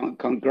 Yeah,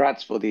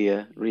 congrats for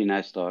the really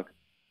nice talk.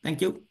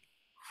 Thank you.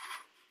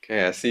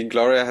 Okay, I see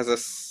Gloria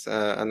has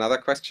another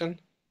question.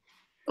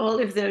 Well,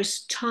 if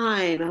there's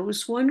time, I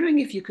was wondering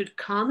if you could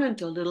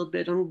comment a little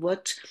bit on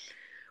what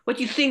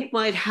you think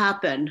might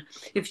happen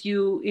if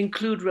you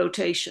include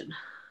rotation.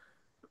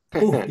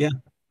 Oh, yeah,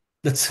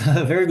 that's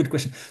a very good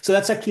question. So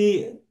that's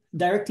actually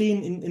directly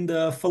in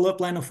the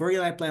follow-up line of work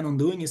that I plan on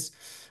doing is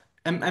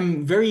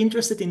I'm very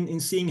interested in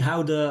seeing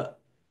how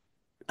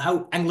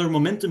angular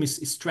momentum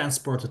is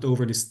transported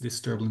over this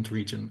turbulent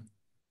region.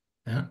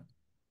 Yeah.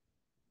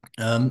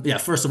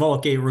 First of all,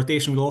 okay,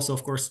 rotation will also,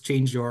 of course,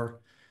 change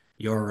your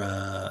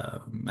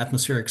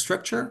atmospheric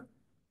structure.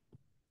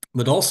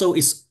 But also,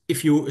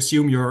 if you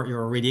assume your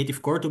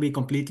radiative core to be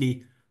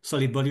completely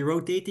solid body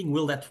rotating,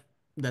 will that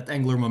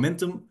angular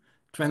momentum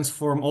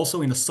transform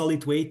also in a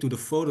solid way to the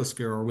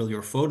photosphere, or will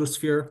your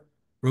photosphere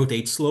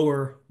rotate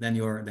slower than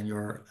your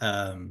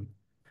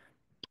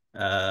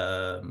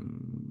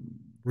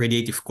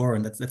radiative core?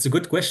 And that's a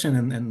good question,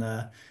 and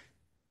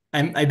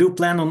I do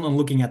plan on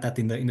looking at that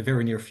in the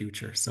very near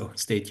future. So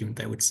stay tuned,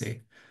 I would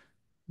say.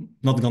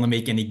 Not gonna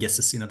make any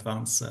guesses in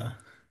advance.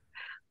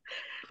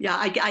 Yeah,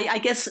 I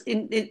guess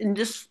in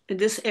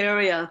this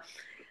area,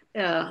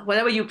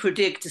 whatever you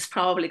predict is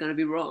probably going to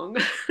be wrong.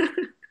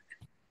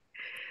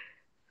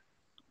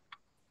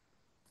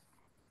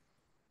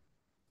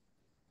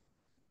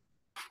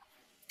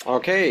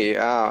 Okay,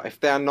 if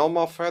there are no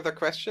more further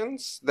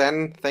questions,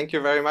 then thank you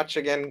very much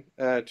again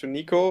to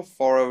Nico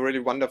for a really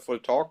wonderful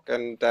talk.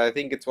 And I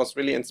think it was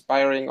really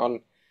inspiring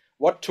on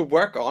what to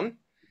work on.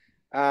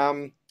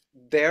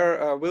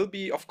 There will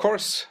be, of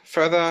course,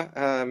 further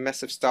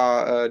Massive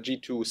Star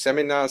G2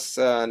 seminars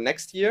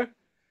next year.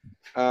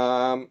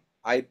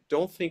 I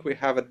don't think we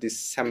have a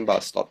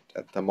December slot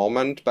at the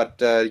moment,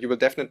 but you will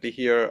definitely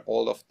hear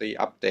all of the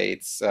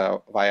updates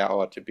via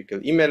our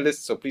typical email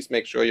list. So please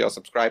make sure you're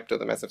subscribed to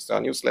the Massive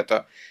Star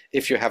newsletter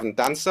if you haven't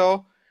done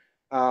so.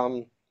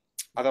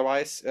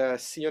 Otherwise,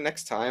 see you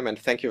next time, and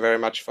thank you very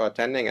much for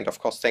attending. And of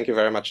course, thank you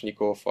very much,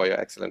 Nico, for your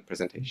excellent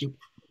presentation.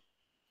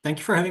 Thank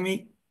you for having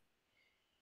me.